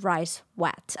the rice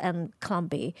wet and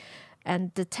clumpy.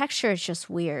 And the texture is just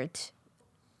weird.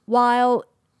 While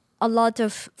a lot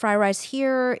of fried rice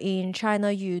here in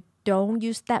China, you don't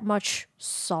use that much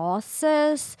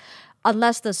sauces,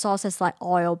 unless the sauce is like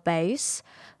oil base.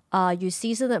 You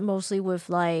season it mostly with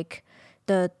like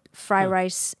the fried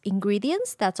rice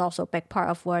ingredients. That's also a big part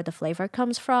of where the flavor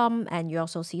comes from. And you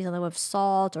also season it with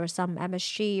salt or some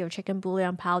MSG or chicken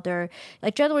bouillon powder.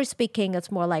 Like generally speaking,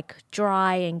 it's more like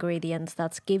dry ingredients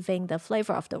that's giving the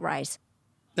flavor of the rice.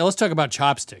 Now let's talk about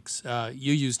chopsticks.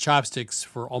 You use chopsticks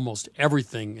for almost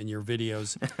everything in your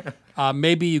videos.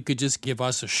 Maybe you could just give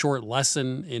us a short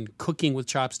lesson in cooking with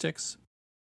chopsticks?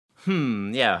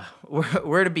 Yeah.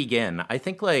 Where to begin? I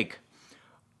think we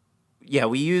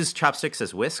use chopsticks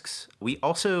as whisks. We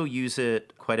also use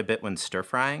it quite a bit when stir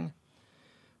frying.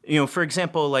 For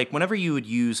example, like whenever you would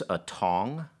use a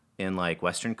tong in like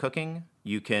Western cooking,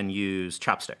 you can use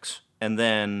chopsticks. And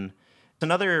then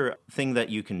another thing that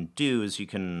you can do is you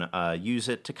can use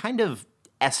it to kind of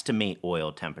estimate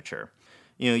oil temperature.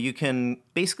 You can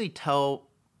basically tell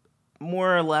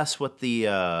more or less what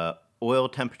the oil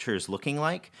temperature is looking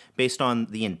like based on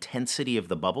the intensity of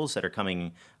the bubbles that are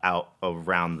coming out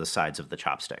around the sides of the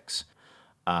chopsticks.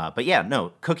 But yeah,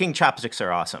 no, cooking chopsticks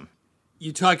are awesome.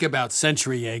 You talk about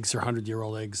century eggs or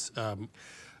 100-year-old eggs.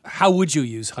 How would you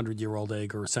use 100-year-old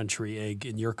egg or century egg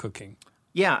in your cooking?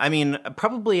 Yeah, I mean,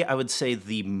 probably I would say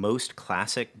the most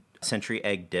classic century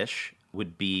egg dish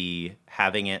would be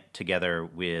having it together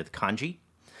with congee.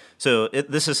 So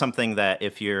this is something that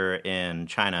if you're in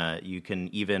China, you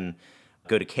can even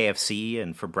go to KFC,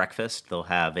 and for breakfast, they'll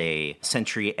have a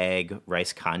century egg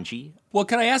rice congee. Well,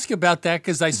 can I ask you about that?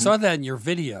 Because I saw that in your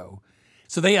video.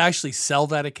 So they actually sell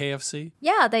that at KFC?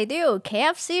 Yeah, they do.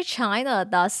 KFC China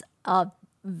does a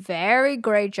very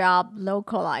great job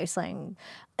localizing.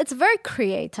 It's very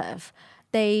creative.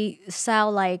 They sell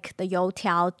like the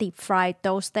youtiao deep fried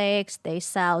dough sticks. They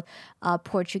sell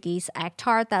Portuguese egg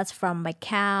tart that's from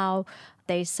Macau.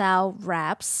 They sell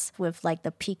wraps with like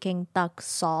the Peking duck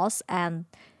sauce and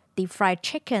deep fried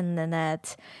chicken in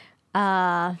it.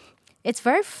 It's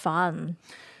very fun.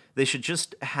 They should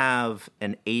just have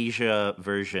an Asia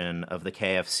version of the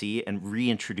KFC and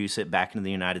reintroduce it back into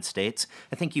the United States.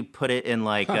 I think you put it in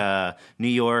like New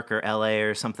York or LA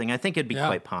or something. I think it'd be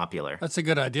quite popular. That's a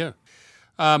good idea.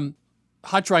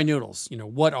 Hot dry noodles.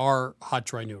 What are hot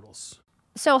dry noodles?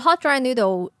 So hot dry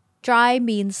noodle, dry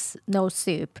means no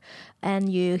soup,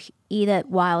 and you eat it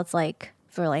while it's like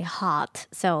really hot.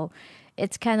 So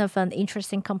it's kind of an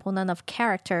interesting component of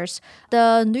characters.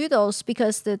 The noodles,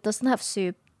 because it doesn't have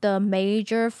soup, the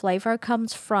major flavor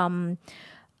comes from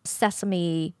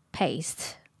sesame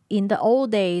paste. In the old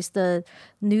days, the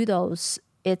noodles,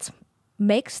 it's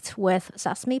mixed with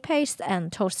sesame paste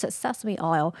and toasted sesame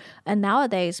oil. And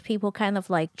nowadays, people kind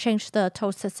of like change the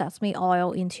toasted sesame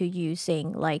oil into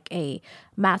using like a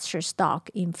master stock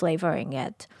in flavoring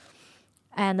it.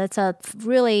 And it's a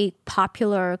really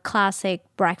popular classic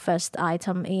breakfast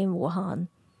item in Wuhan.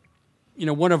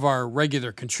 One of our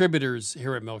regular contributors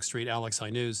here at Milk Street, Alex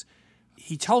High News,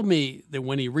 he told me that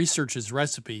when he researches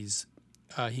recipes,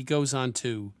 he goes on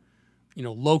to,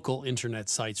 local internet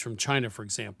sites from China, for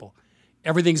example.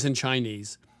 Everything's in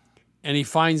Chinese. And he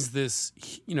finds this,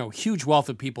 huge wealth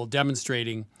of people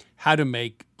demonstrating how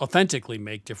to authentically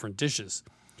make different dishes.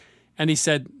 And he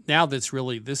said, now this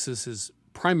is his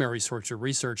primary source of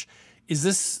research. Is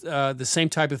this the same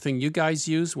type of thing you guys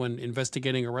use when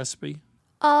investigating a recipe?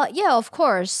 Yeah, of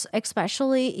course.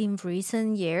 Especially in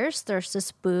recent years, there's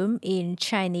this boom in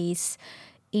Chinese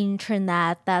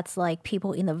internet that's like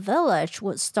people in the village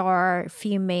would start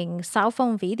filming cell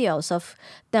phone videos of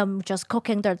them just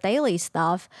cooking their daily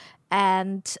stuff.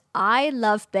 And I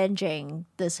love binging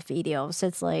these videos.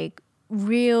 It's like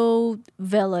real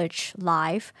village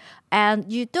life. And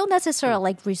you don't necessarily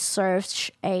like research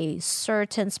a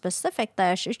certain specific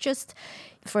dish. It's just,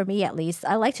 for me at least,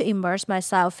 I like to immerse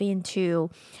myself into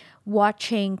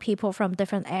watching people from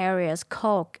different areas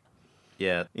cook.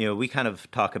 Yeah, we kind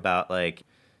of talk about like,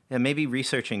 maybe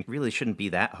researching really shouldn't be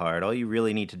that hard. All you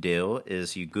really need to do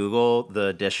is you Google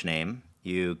the dish name,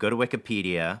 you go to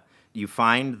Wikipedia, you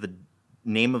find the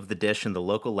name of the dish in the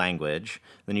local language,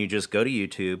 then you just go to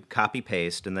YouTube, copy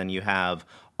paste, and then you have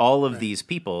all of these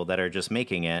people that are just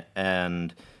making it.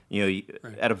 And,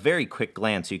 at a very quick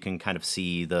glance, you can kind of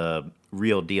see the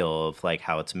real deal of like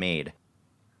how it's made.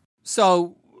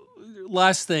 So,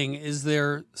 last thing, is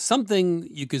there something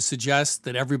you could suggest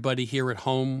that everybody here at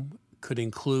home could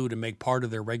include and make part of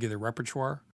their regular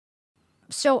repertoire?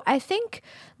 So I think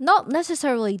not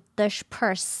necessarily dish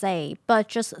per se, but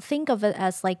just think of it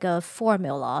as like a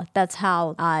formula. That's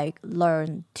how I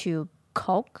learned to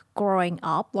cook growing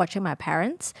up, watching my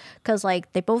parents, because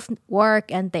like they both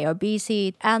work and they are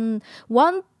busy. And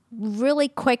one really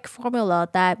quick formula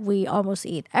that we almost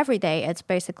eat every day, it's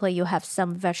basically you have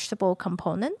some vegetable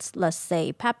components, let's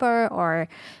say pepper or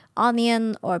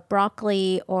onion or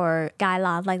broccoli or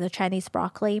gailan, like the Chinese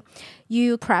broccoli.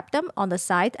 You prep them on the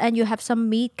side, and you have some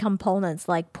meat components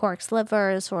like pork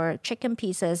slivers or chicken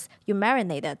pieces. You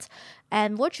marinate it.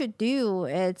 And what you do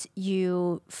is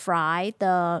you fry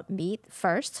the meat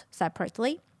first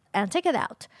separately and take it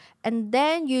out. And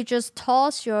then you just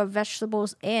toss your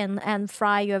vegetables in and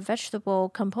fry your vegetable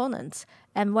components.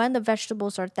 And when the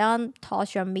vegetables are done,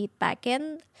 toss your meat back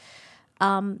in.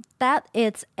 That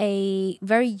is a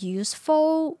very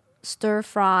useful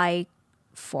stir-fry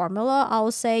formula, I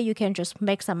would say. You can just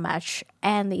mix and match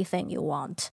anything you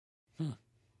want.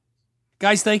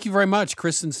 Guys, thank you very much,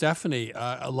 Chris and Stephanie.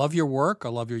 I love your work. I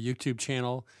love your YouTube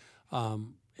channel.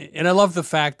 And I love the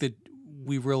fact that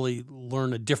we really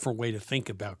learn a different way to think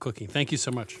about cooking. Thank you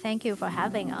so much. Thank you for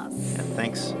having us. Yeah,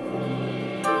 thanks.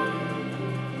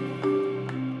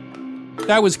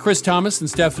 That was Chris Thomas and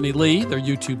Stephanie Lee. Their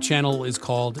YouTube channel is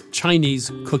called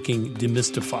Chinese Cooking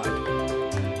Demystified.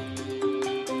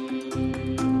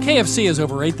 KFC has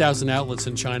over 8,000 outlets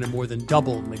in China, more than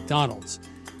double McDonald's.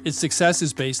 Its success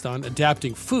is based on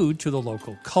adapting food to the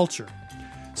local culture.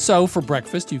 So, for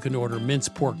breakfast, you can order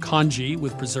minced pork congee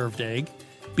with preserved egg,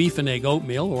 beef and egg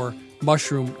oatmeal, or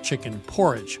mushroom chicken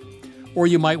porridge. Or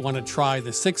you might want to try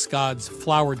the Six Gods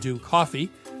Flower Dew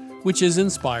coffee, which is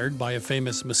inspired by a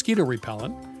famous mosquito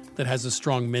repellent that has a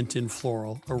strong mint and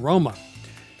floral aroma.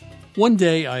 One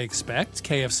day, I expect,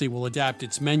 KFC will adapt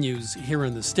its menus here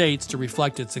in the States to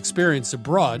reflect its experience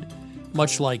abroad,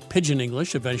 much like Pidgin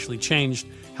English eventually changed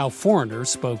how foreigners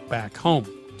spoke back home.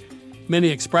 Many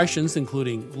expressions,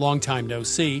 including long time no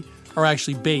see, are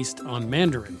actually based on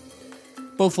Mandarin.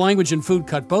 Both language and food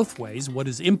cut both ways. What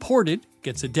is imported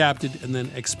gets adapted and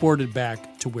then exported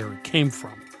back to where it came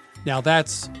from. Now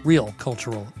that's real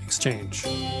cultural exchange.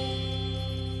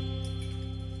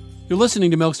 You're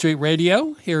listening to Milk Street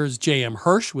Radio. Here's J.M.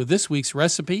 Hirsch with this week's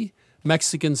recipe,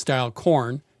 Mexican-style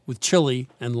corn with chili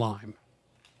and lime.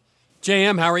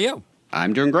 J.M., how are you?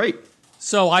 I'm doing great.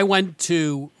 So I went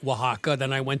to Oaxaca,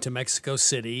 then I went to Mexico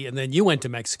City, and then you went to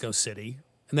Mexico City.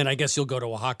 And then I guess you'll go to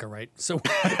Oaxaca, right? So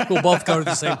we'll both go to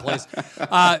the same place.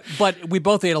 But we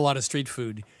both ate a lot of street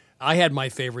food. I had my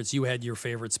favorites. You had your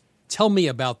favorites. Tell me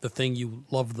about the thing you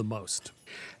loved the most.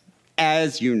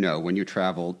 As you know, when you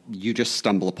travel, you just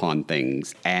stumble upon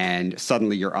things, and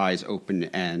suddenly your eyes open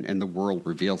and the world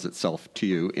reveals itself to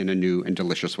you in a new and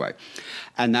delicious way.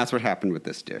 And that's what happened with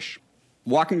this dish.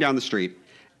 Walking down the street,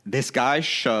 this guy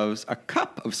shoves a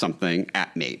cup of something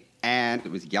at me, and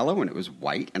it was yellow and it was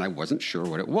white, and I wasn't sure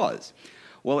what it was.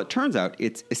 Well, it turns out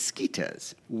it's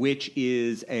esquites, which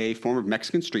is a form of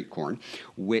Mexican street corn,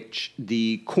 which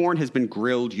the corn has been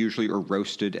grilled usually or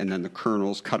roasted, and then the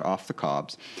kernels cut off the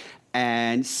cobs,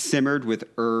 and simmered with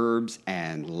herbs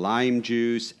and lime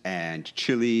juice and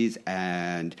chilies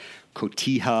and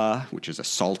cotija, which is a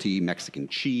salty Mexican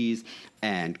cheese,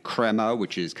 and crema,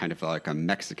 which is kind of like a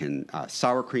Mexican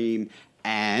sour cream,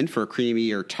 and for a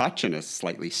creamier touch and a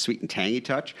slightly sweet and tangy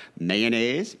touch,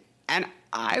 mayonnaise. And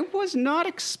I was not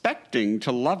expecting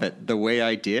to love it the way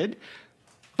I did,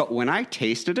 but when I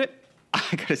tasted it,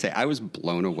 I gotta say, I was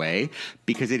blown away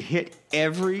because it hit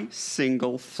every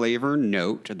single flavor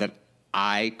note that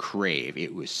I crave.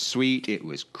 It was sweet, it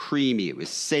was creamy, it was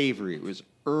savory, it was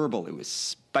herbal, it was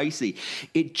spicy.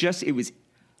 It was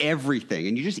everything.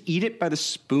 And you just eat it by the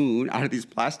spoon out of these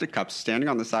plastic cups standing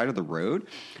on the side of the road.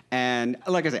 And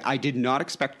like I say, I did not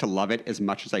expect to love it as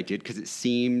much as I did because it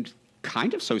seemed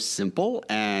kind of so simple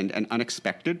and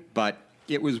unexpected, but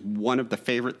it was one of the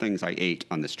favorite things I ate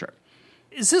on this trip.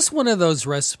 Is this one of those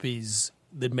recipes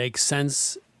that makes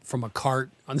sense from a cart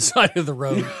on the side of the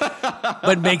road,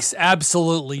 but makes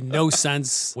absolutely no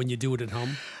sense when you do it at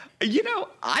home? You know,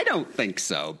 I don't think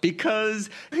so, because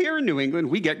here in New England,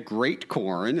 we get great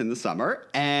corn in the summer,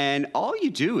 and all you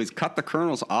do is cut the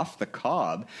kernels off the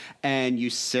cob, and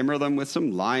you simmer them with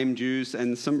some lime juice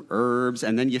and some herbs,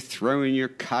 and then you throw in your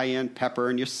cayenne pepper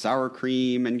and your sour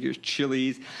cream and your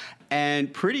chilies,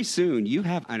 and pretty soon you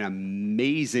have an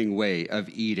amazing way of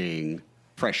eating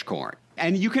fresh corn.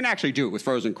 And you can actually do it with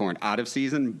frozen corn out of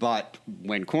season, but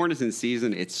when corn is in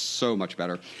season, it's so much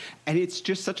better. And it's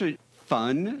just such a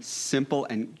fun, simple,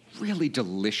 and really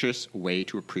delicious way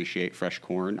to appreciate fresh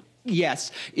corn.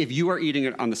 Yes, if you are eating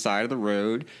it on the side of the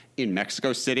road in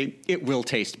Mexico City, it will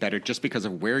taste better just because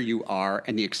of where you are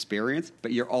and the experience,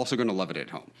 but you're also going to love it at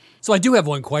home. So I do have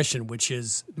one question, which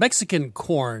is Mexican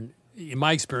corn, in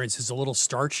my experience, is a little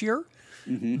starchier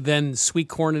than sweet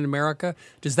corn in America.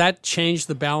 Does that change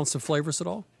the balance of flavors at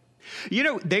all? You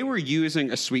know, they were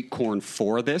using a sweet corn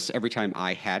for this every time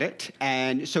I had it.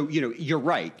 And so, you're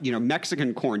right.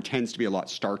 Mexican corn tends to be a lot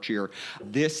starchier.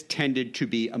 This tended to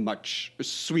be a much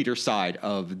sweeter side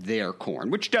of their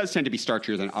corn, which does tend to be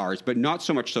starchier than ours, but not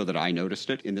so much so that I noticed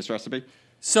it in this recipe.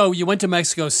 So you went to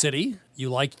Mexico City.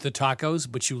 You liked the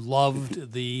tacos, but you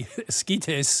loved the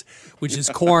esquites, which is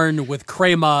corn with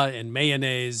crema and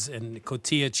mayonnaise and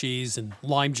cotija cheese and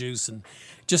lime juice, and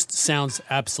just sounds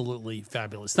absolutely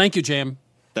fabulous. Thank you, Jam.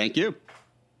 Thank you.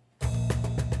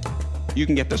 You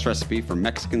can get this recipe for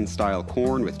Mexican-style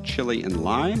corn with chili and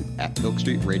lime at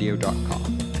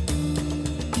milkstreetradio.com.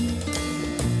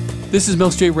 This is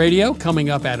Milk Street Radio.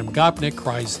 Coming up, Adam Gopnik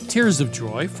cries tears of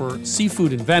joy for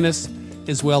seafood in Venice,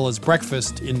 as well as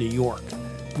breakfast in New York.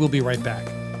 We'll be right back.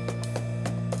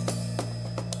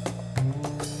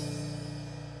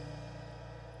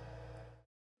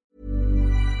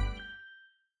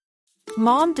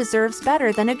 Mom deserves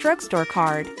better than a drugstore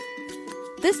card.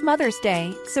 This Mother's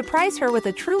Day, surprise her with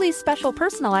a truly special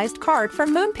personalized card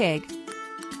from Moonpig.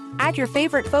 Add your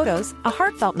favorite photos, a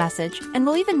heartfelt message, and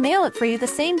we'll even mail it for you the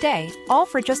same day, all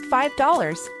for just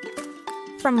 $5.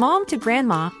 From mom to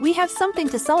grandma, we have something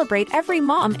to celebrate every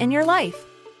mom in your life.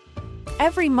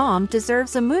 Every mom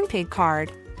deserves a Moonpig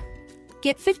card.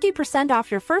 Get 50% off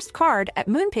your first card at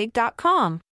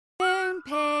moonpig.com.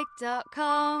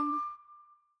 Moonpig.com.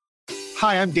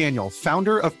 Hi, I'm Daniel,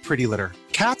 founder of Pretty Litter.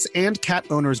 Cats and cat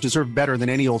owners deserve better than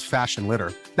any old-fashioned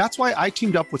litter. That's why I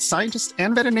teamed up with scientists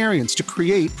and veterinarians to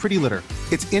create Pretty Litter.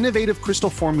 Its innovative crystal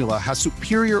formula has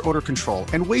superior odor control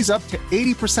and weighs up to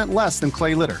 80% less than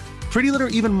clay litter. Pretty Litter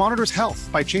even monitors health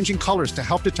by changing colors to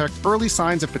help detect early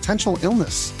signs of potential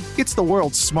illness. It's the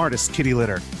world's smartest kitty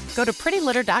litter. Go to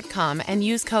prettylitter.com and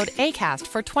use code ACAST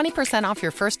for 20% off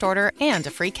your first order and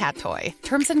a free cat toy.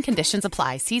 Terms and conditions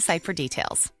apply. See site for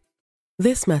details.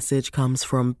 This message comes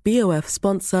from BOF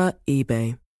sponsor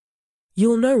eBay.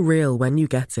 You'll know real when you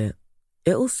get it.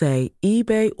 It'll say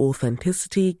eBay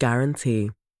Authenticity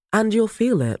Guarantee. And you'll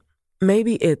feel it.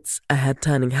 Maybe it's a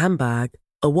head-turning handbag,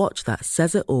 a watch that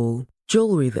says it all,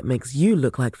 jewelry that makes you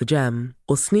look like the gem,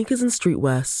 or sneakers and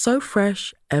streetwear so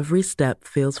fresh every step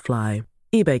feels fly.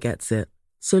 eBay gets it.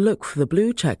 So look for the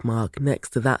blue check mark next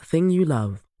to that thing you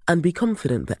love. And be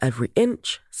confident that every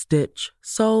inch, stitch,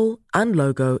 sole, and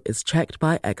logo is checked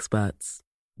by experts.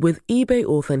 With eBay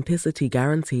Authenticity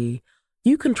Guarantee,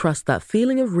 you can trust that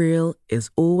feeling of real is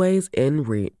always in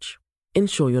reach.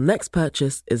 Ensure your next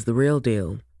purchase is the real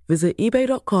deal. Visit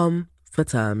eBay.com for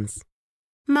terms.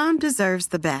 Mom deserves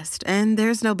the best, and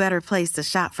there's no better place to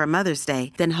shop for Mother's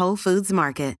Day than Whole Foods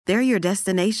Market. They're your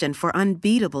destination for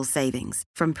unbeatable savings,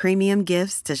 from premium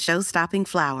gifts to show-stopping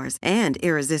flowers and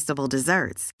irresistible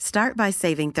desserts. Start by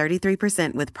saving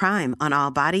 33% with Prime on all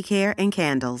body care and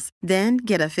candles. Then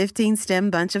get a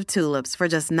 15-stem bunch of tulips for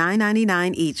just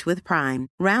 $9.99 each with Prime.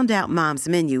 Round out Mom's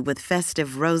menu with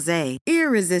festive rosé,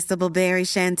 irresistible berry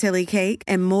chantilly cake,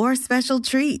 and more special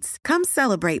treats. Come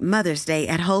celebrate Mother's Day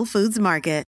at Whole Foods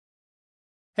Market.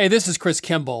 Hey, this is Chris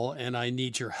Kimball, and I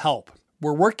need your help.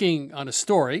 We're working on a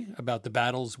story about the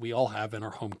battles we all have in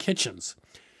our home kitchens.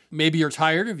 Maybe you're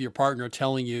tired of your partner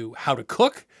telling you how to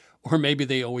cook, or maybe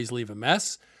they always leave a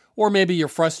mess, or maybe you're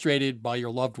frustrated by your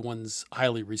loved one's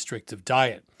highly restrictive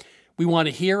diet. We want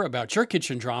to hear about your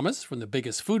kitchen dramas, from the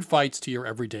biggest food fights to your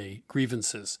everyday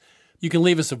grievances. You can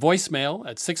leave us a voicemail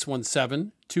at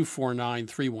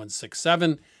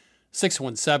 617-249-3167,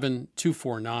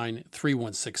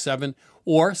 617-249-3167,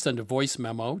 or send a voice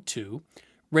memo to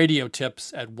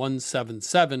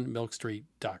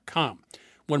radiotips@177milkstreet.com.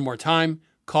 One more time,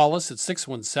 call us at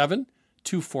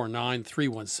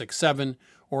 617-249-3167,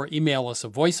 or email us a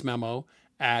voice memo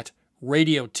at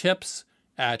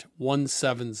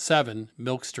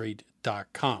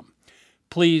radiotips@177milkstreet.com.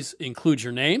 Please include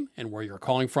your name and where you're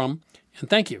calling from, and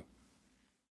thank you.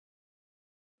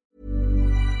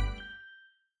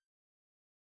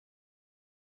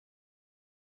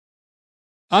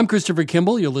 I'm Christopher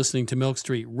Kimball. You're listening to Milk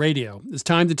Street Radio. It's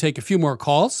time to take a few more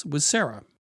calls with Sarah.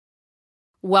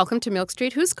 Welcome to Milk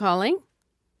Street. Who's calling?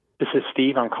 This is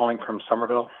Steve. I'm calling from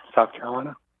Somerville, South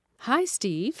Carolina. Hi,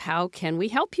 Steve. How can we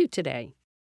help you today?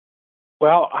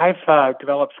 Well, I've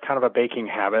developed kind of a baking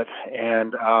habit,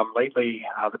 and lately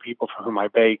the people for whom I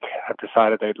bake have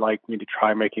decided they'd like me to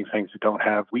try making things that don't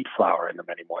have wheat flour in them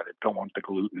anymore. They don't want the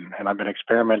gluten. And I've been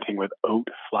experimenting with oat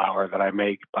flour that I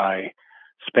make by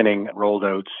spinning rolled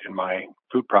oats in my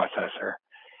food processor.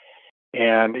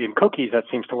 And in cookies, that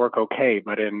seems to work okay.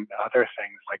 But in other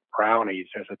things like brownies,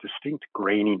 there's a distinct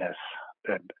graininess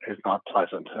that is not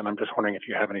pleasant. And I'm just wondering if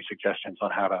you have any suggestions on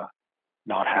how to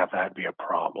not have that be a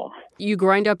problem. You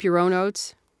grind up your own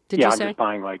oats, did you say? Yeah, I'm just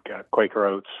buying like Quaker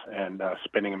oats and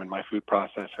spinning them in my food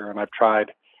processor. And I've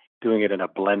tried doing it in a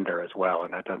blender as well,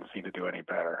 and that doesn't seem to do any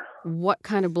better. What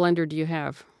kind of blender do you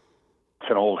have?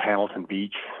 It's an old Hamilton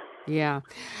Beach. Yeah.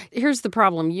 Here's the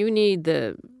problem. You need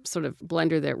the sort of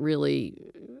blender that really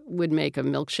would make a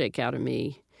milkshake out of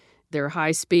me. They're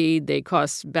high speed. They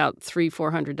cost about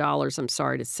 $300-400, I'm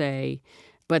sorry to say.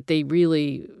 But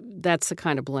that's the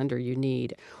kind of blender you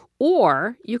need.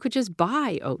 Or you could just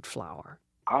buy oat flour.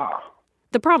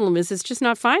 The problem is it's just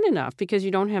not fine enough because you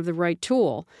don't have the right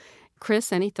tool.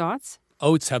 Chris, any thoughts?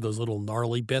 Oats have those little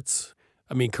gnarly bits.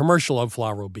 I mean, commercial oat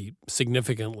flour will be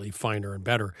significantly finer and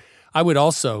better. I would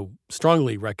also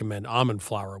strongly recommend almond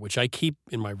flour, which I keep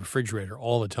in my refrigerator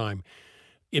all the time.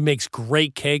 It makes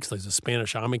great cakes. There's a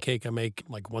Spanish almond cake I make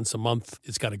like once a month.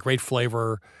 It's got a great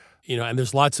flavor, and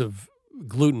there's lots of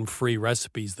gluten-free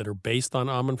recipes that are based on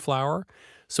almond flour.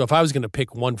 So if I was going to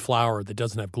pick one flour that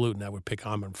doesn't have gluten, I would pick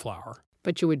almond flour.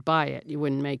 But you would buy it. You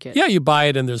wouldn't make it. Yeah, you buy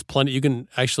it, and there's plenty.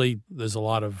 There's a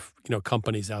lot of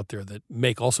companies out there that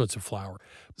make all sorts of flour.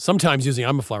 Sometimes using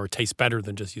almond flour tastes better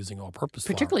than just using all-purpose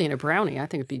flour. Particularly in a brownie. I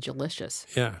think it'd be delicious.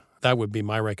 Yeah, that would be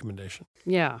my recommendation.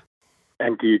 Yeah.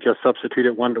 And do you just substitute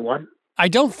it 1-to-1? I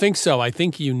don't think so. I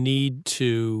think you need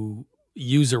to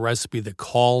use a recipe that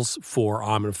calls for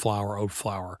almond flour, oat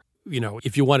flour.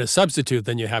 If you want to substitute,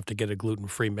 then you have to get a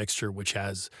gluten-free mixture which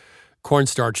has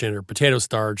cornstarch in it, or potato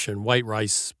starch and white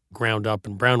rice ground up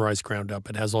and brown rice ground up.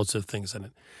 It has lots of things in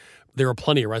it. There are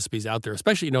plenty of recipes out there,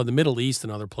 especially, the Middle East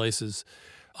and other places.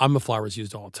 Almond flour is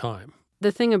used all the time.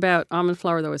 The thing about almond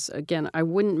flour, though, is, again, I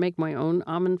wouldn't make my own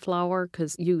almond flour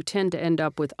because you tend to end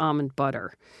up with almond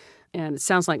butter. And it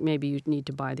sounds like maybe you'd need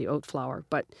to buy the oat flour.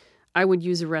 But I would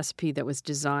use a recipe that was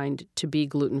designed to be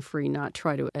gluten-free, not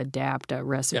try to adapt a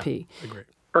recipe. Yeah, agree.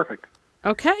 Perfect.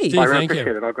 Okay. Steve, I really thank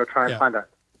appreciate you. it. I'll go try and find that.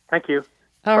 Thank you.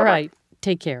 All Bye-bye. right.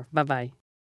 Take care. Bye-bye.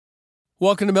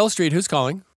 Welcome to Mill Street. Who's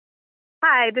calling?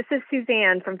 Hi, this is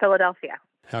Suzanne from Philadelphia.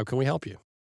 How can we help you?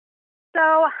 So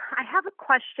I have a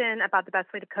question about the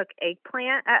best way to cook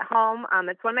eggplant at home.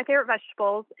 It's one of my favorite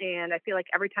vegetables, and I feel like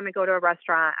every time I go to a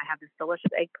restaurant, I have this delicious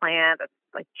eggplant that's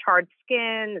like charred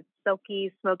skin, it's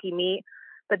silky, smoky meat.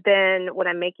 But then when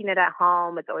I'm making it at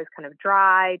home, it's always kind of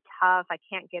dry, tough. I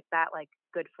can't get that like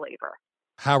good flavor.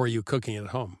 How are you cooking it at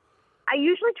home? I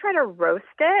usually try to roast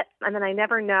it, and then I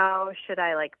never know, should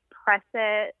I like press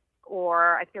it,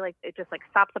 or I feel like it just like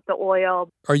sops up the oil.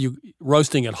 Are you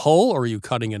roasting it whole or are you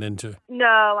cutting it into?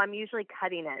 No, I'm usually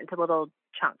cutting it into little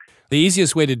chunks. The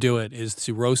easiest way to do it is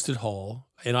to roast it whole,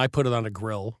 and I put it on a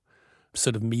grill,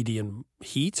 sort of medium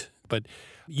heat, but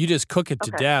you just cook it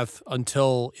to death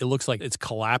until it looks like it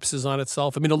collapses on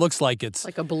itself. I mean, it looks like it's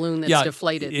like a balloon that's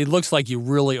deflated. It looks like you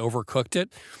really overcooked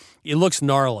it. It looks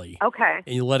gnarly. Okay.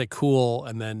 And you let it cool,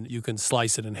 and then you can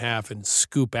slice it in half and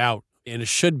scoop out. And it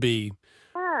should be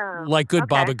like good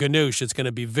baba ganoush. It's going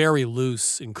to be very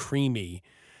loose and creamy.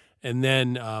 And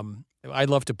then I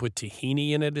love to put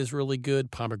tahini in it is really good.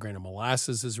 Pomegranate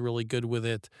molasses is really good with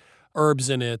it.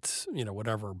 Herbs in it,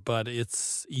 whatever. But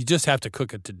you just have to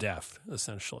cook it to death,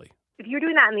 essentially. If you're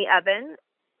doing that in the oven,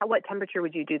 at what temperature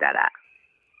would you do that at?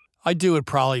 I do it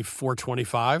probably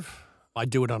 425. I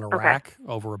do it on a rack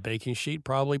over a baking sheet,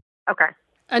 probably. Okay.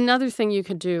 Another thing you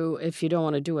could do if you don't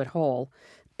want to do it whole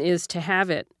is to have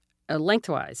it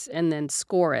lengthwise and then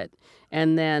score it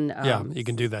and then you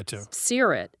can do that too.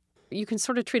 Sear it. You can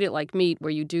sort of treat it like meat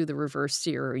where you do the reverse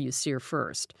sear or you sear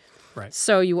first. Right.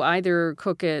 So you either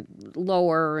cook it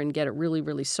lower and get it really,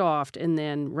 really soft and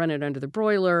then run it under the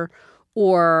broiler,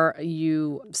 or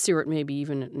you sear it maybe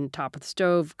even on top of the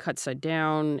stove, cut side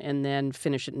down, and then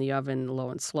finish it in the oven low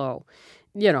and slow.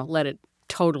 Let it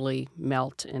totally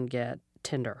melt and get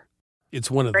tender.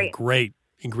 It's one of the great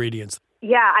ingredients.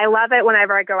 Yeah, I love it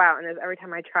whenever I go out, and every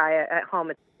time I try it at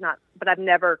home, it's not, but I've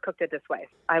never cooked it this way.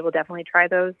 I will definitely try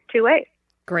those two ways.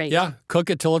 Great. Yeah, cook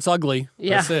it till it's ugly.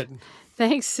 Yeah. That's it.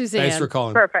 Thanks, Suzanne. Thanks for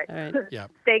calling. Perfect. All right. Yeah.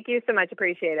 Thank you so much.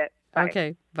 Appreciate it. Bye.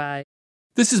 Okay, bye.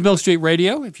 This is Mill Street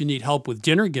Radio. If you need help with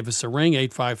dinner, give us a ring,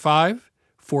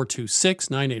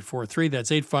 855-426-9843.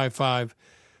 That's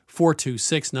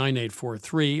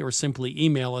 855-426-9843, or simply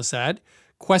email us at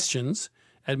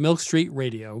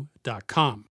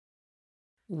questions@milkstreetradio.com.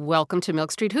 Welcome to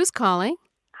Milk Street. Who's calling?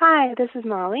 Hi, this is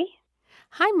Molly.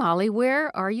 Hi, Molly.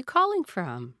 Where are you calling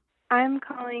from? I'm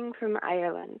calling from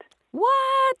Ireland.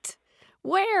 What?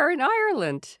 Where in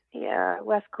Ireland? Yeah,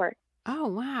 West Cork. Oh,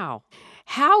 wow.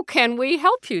 How can we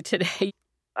help you today?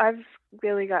 I've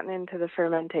really gotten into the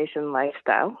fermentation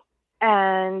lifestyle.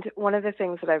 And one of the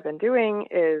things that I've been doing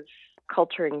is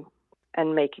culturing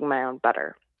and making my own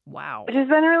butter. Wow. Which has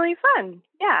been really fun.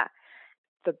 Yeah.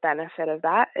 The benefit of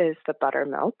that is the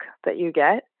buttermilk that you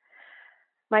get.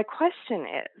 My question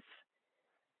is,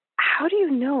 how do you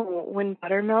know when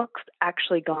buttermilk's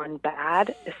actually gone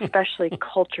bad, especially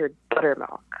cultured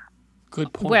buttermilk?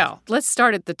 Good point. Well, let's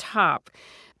start at the top.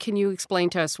 Can you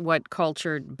explain to us what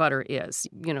cultured butter is,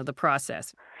 the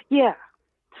process? Yeah.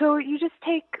 So you just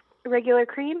take regular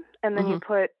cream and then you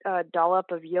put a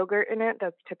dollop of yogurt in it.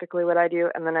 That's typically what I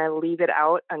do. And then I leave it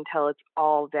out until it's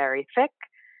all very thick.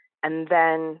 And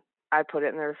then I put it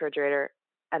in the refrigerator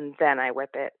and then I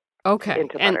whip it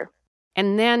into butter.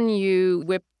 And then you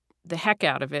whip the heck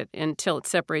out of it until it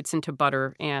separates into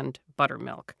butter and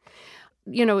buttermilk.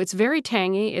 It's very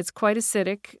tangy. It's quite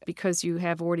acidic because you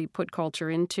have already put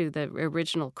culture into the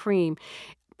original cream.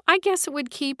 I guess it would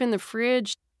keep in the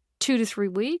fridge 2 to 3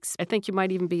 weeks. I think you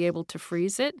might even be able to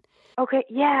freeze it. Okay,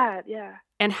 yeah.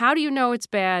 And how do you know it's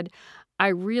bad? I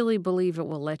really believe it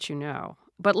will let you know.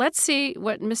 But let's see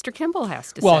what Mr. Kimball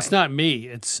has to say. Well, it's not me.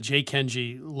 It's Jay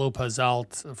Kenji Lopez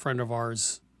Alt, a friend of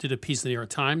ours, did a piece in the New York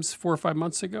Times 4 or 5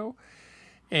 months ago.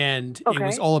 And it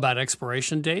was all about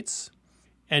expiration dates.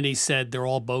 And he said they're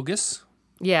all bogus.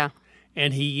 Yeah.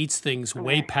 And he eats things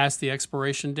way past the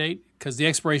expiration date because the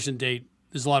expiration date,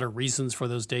 there's a lot of reasons for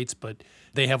those dates, but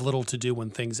they have little to do when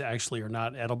things actually are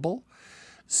not edible.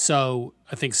 So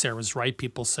I think Sarah's right.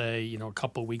 People say, a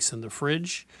couple of weeks in the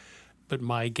fridge. But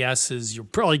my guess is you're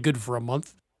probably good for a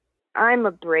month. I'm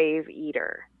a brave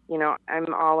eater.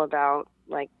 I'm all about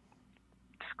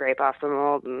scrape off the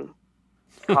mold and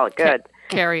call it good.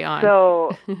 Carry on.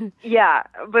 So, yeah.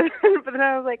 But then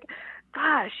I was like,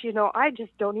 gosh, I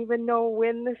just don't even know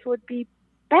when this would be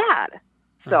bad.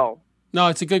 So. No,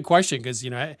 it's a good question because,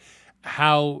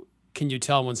 how can you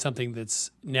tell when something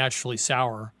that's naturally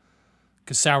sour,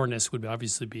 because sourness would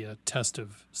obviously be a test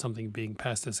of something being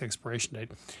past its expiration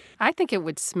date. I think it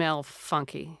would smell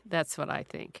funky. That's what I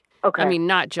think. Okay. I mean,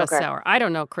 not just sour. I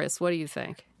don't know, Chris. What do you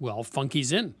think? Well,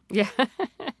 funky's in. Yeah.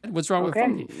 What's wrong with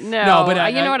funky? No,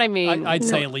 but you know what I mean. I'd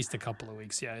say at least a couple of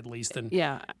weeks. Yeah, at least. And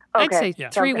I'd say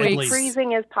 3 weeks.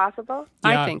 Freezing is possible?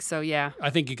 I think so, yeah.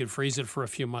 I think you could freeze it for a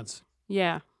few months.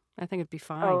 Yeah, I think it'd be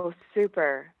fine. Oh,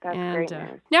 super. That's great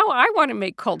news. Now I want to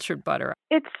make cultured butter.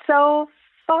 It's so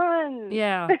fun.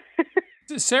 Yeah.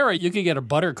 Sarah, you could get a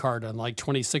butter cart on like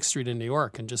 26th Street in New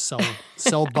York and just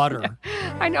sell butter.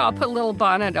 I know. I'll put a little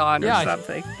bonnet on or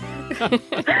something.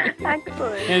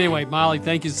 Excellent. Anyway, Molly,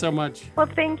 thank you so much. Well,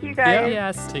 thank you guys.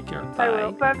 Yeah. Yes. Take care. I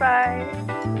will. Bye-bye.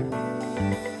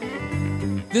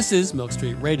 This is Milk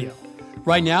Street Radio.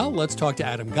 Right now, let's talk to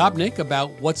Adam Gopnik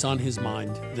about what's on his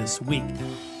mind this week.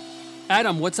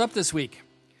 Adam, what's up this week?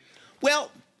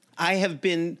 Well, I have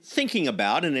been thinking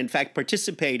about and, in fact,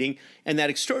 participating in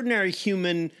that extraordinary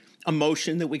human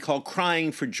emotion that we call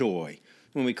crying for joy.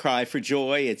 When we cry for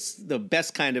joy, it's the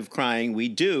best kind of crying we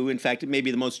do. In fact, it may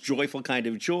be the most joyful kind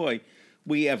of joy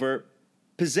we ever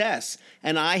possess.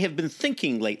 And I have been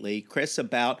thinking lately, Chris,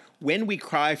 about when we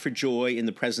cry for joy in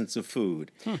the presence of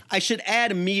food. I should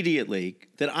add immediately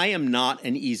that I am not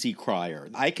an easy crier.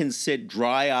 I can sit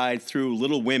dry-eyed through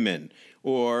Little Women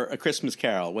or A Christmas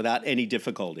Carol without any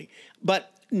difficulty.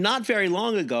 But not very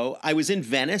long ago, I was in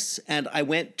Venice and I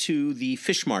went to the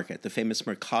fish market, the famous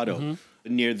Mercato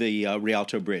near the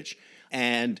Rialto Bridge,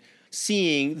 and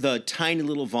seeing the tiny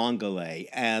little vongole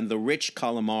and the rich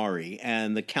calamari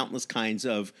and the countless kinds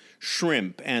of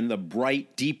shrimp and the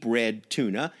bright, deep red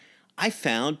tuna, I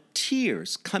found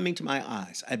tears coming to my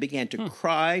eyes. I began to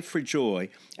cry for joy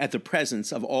at the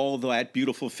presence of all that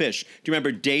beautiful fish. Do you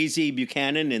remember Daisy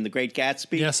Buchanan in The Great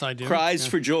Gatsby? Yes, I do. Cries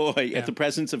for joy at the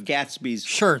presence of Gatsby's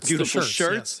beautiful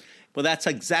shirts. Yes. Well, that's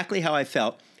exactly how I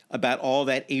felt about all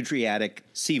that Adriatic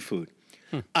seafood.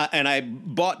 And I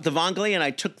bought the vongole and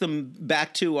I took them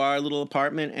back to our little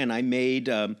apartment and I made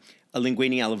a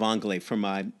linguine alla vongole for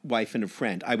my wife and a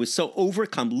friend. I was so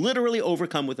overcome, literally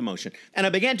overcome with emotion. And I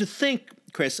began to think,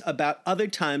 Chris, about other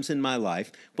times in my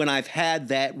life when I've had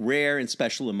that rare and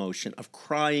special emotion of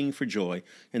crying for joy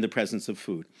in the presence of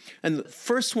food. And the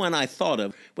first one I thought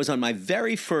of was on my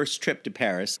very first trip to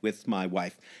Paris with my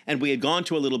wife. And we had gone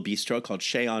to a little bistro called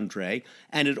Chez André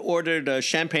and had ordered a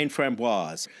champagne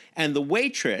framboise. And the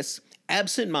waitress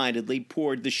absent-mindedly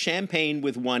poured the champagne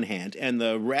with one hand and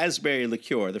the raspberry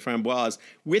liqueur, the framboise,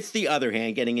 with the other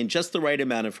hand, getting in just the right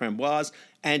amount of framboise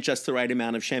and just the right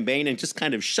amount of champagne, and just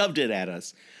kind of shoved it at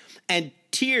us. And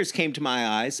tears came to my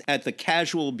eyes at the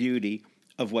casual beauty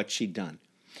of what she'd done.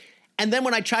 And then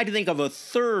when I tried to think of a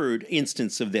third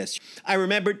instance of this, I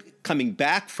remembered coming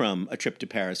back from a trip to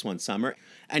Paris one summer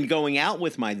and going out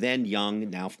with my then young,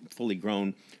 now fully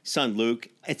grown son Luke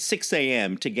at 6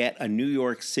 a.m. to get a New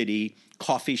York City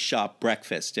coffee shop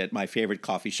breakfast at my favorite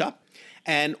coffee shop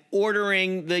and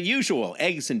ordering the usual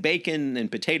eggs and bacon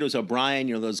and potatoes O'Brien,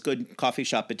 those good coffee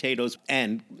shop potatoes,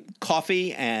 and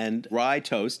coffee and rye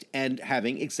toast, and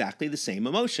having exactly the same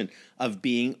emotion of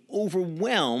being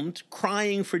overwhelmed,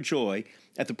 crying for joy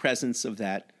at the presence of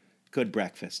that good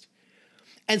breakfast.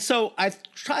 And so I've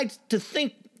tried to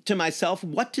think to myself,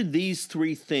 what did these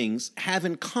three things have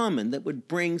in common that would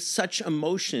bring such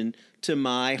emotion to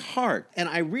my heart? And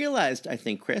I realized, I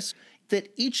think, Chris, that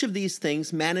each of these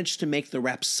things managed to make the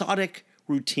rhapsodic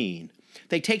routine.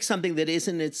 They take something that is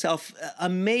in itself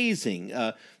amazing,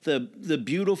 the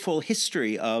beautiful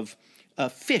history of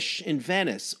fish in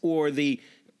Venice, or the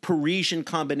Parisian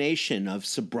combination of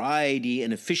sobriety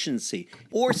and efficiency,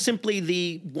 or simply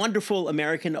the wonderful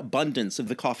American abundance of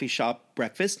the coffee shop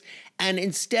breakfast. And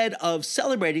instead of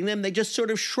celebrating them, they just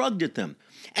sort of shrugged at them.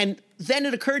 And then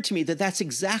it occurred to me that that's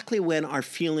exactly when our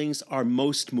feelings are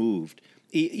most moved,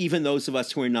 even those of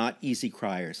us who are not easy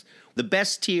criers. The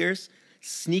best tears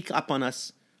sneak up on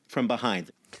us from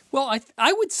behind. Well,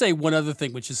 I would say one other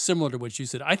thing, which is similar to what you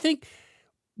said. I think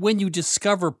when you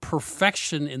discover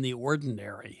perfection in the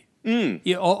ordinary,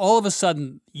 all of a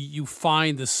sudden you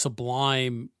find the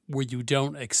sublime where you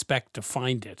don't expect to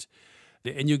find it.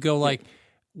 And you go like,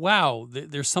 wow,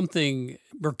 there's something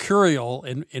mercurial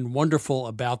and wonderful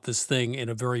about this thing in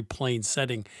a very plain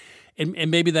setting.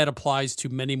 And maybe that applies to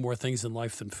many more things in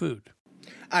life than food.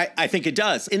 I think it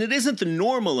does. And it isn't the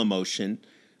normal emotion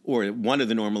or one of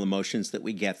the normal emotions that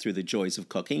we get through the joys of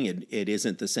cooking. It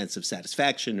isn't the sense of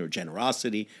satisfaction or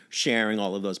generosity, sharing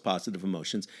all of those positive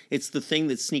emotions. It's the thing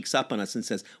that sneaks up on us and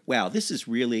says, wow, this is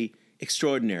really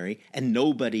extraordinary, and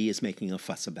nobody is making a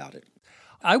fuss about it.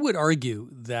 I would argue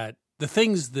that the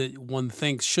things that one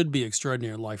thinks should be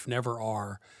extraordinary in life never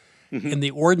are, and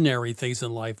the ordinary things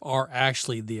in life are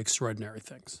actually the extraordinary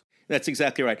things. That's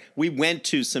exactly right. We went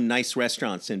to some nice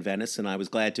restaurants in Venice, and I was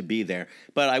glad to be there,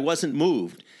 but I wasn't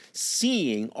moved.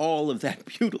 Seeing all of that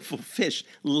beautiful fish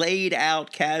laid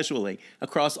out casually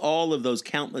across all of those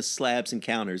countless slabs and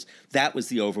counters, that was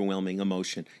the overwhelming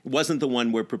emotion. It wasn't the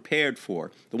one we're prepared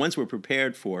for. The ones we're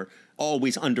prepared for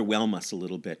always underwhelm us a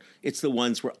little bit. It's the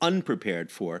ones we're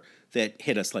unprepared for that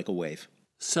hit us like a wave.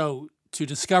 So to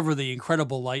discover the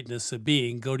incredible lightness of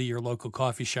being, go to your local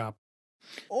coffee shop.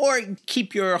 Or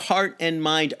keep your heart and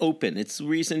mind open. It's the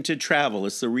reason to travel.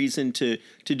 It's the reason to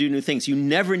do new things. You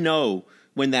never know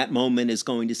when that moment is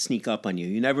going to sneak up on you.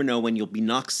 You never know when you'll be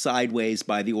knocked sideways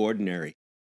by the ordinary.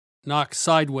 Knocked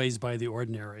sideways by the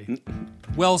ordinary.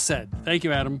 Well said. Thank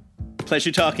you, Adam.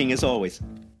 Pleasure talking, as always.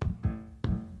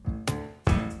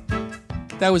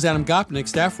 That was Adam Gopnik,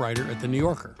 staff writer at The New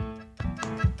Yorker.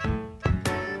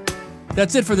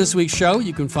 That's it for this week's show.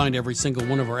 You can find every single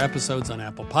one of our episodes on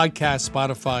Apple Podcasts,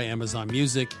 Spotify, Amazon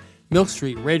Music,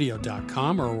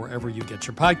 MilkStreetRadio.com, or wherever you get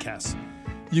your podcasts.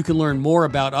 You can learn more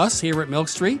about us here at Milk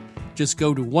Street. Just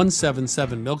go to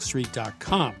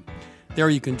 177milkstreet.com. There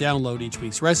you can download each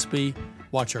week's recipe,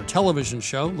 watch our television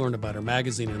show, learn about our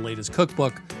magazine and latest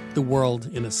cookbook, The World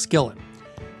in a Skillet.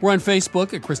 We're on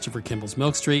Facebook at Christopher Kimball's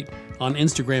Milk Street, on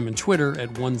Instagram and Twitter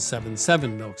at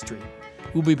 177milkstreet.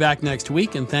 We'll be back next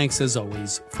week, and thanks as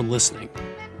always for listening.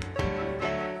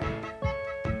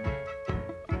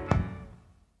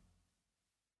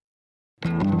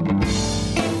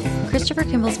 Christopher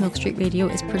Kimball's Milk Street Radio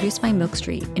is produced by Milk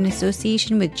Street in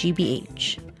association with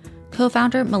GBH.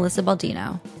 Co-founder Melissa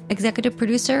Baldino. Executive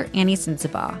producer Annie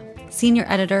Sensabaugh. Senior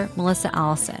editor Melissa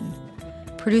Allison.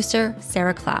 Producer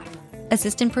Sarah Clapp.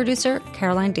 Assistant producer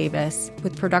Caroline Davis,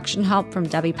 with production help from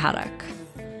Debbie Paddock.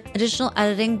 Additional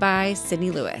editing by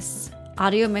Sydney Lewis.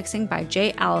 Audio mixing by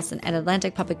Jay Allison at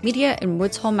Atlantic Public Media in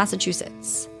Woods Hole,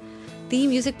 Massachusetts. Theme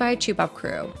music by Chubop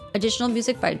Crew. Additional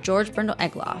music by George Brindle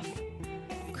Egloff.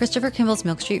 Christopher Kimball's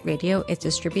Milk Street Radio is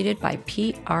distributed by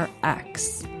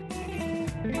PRX.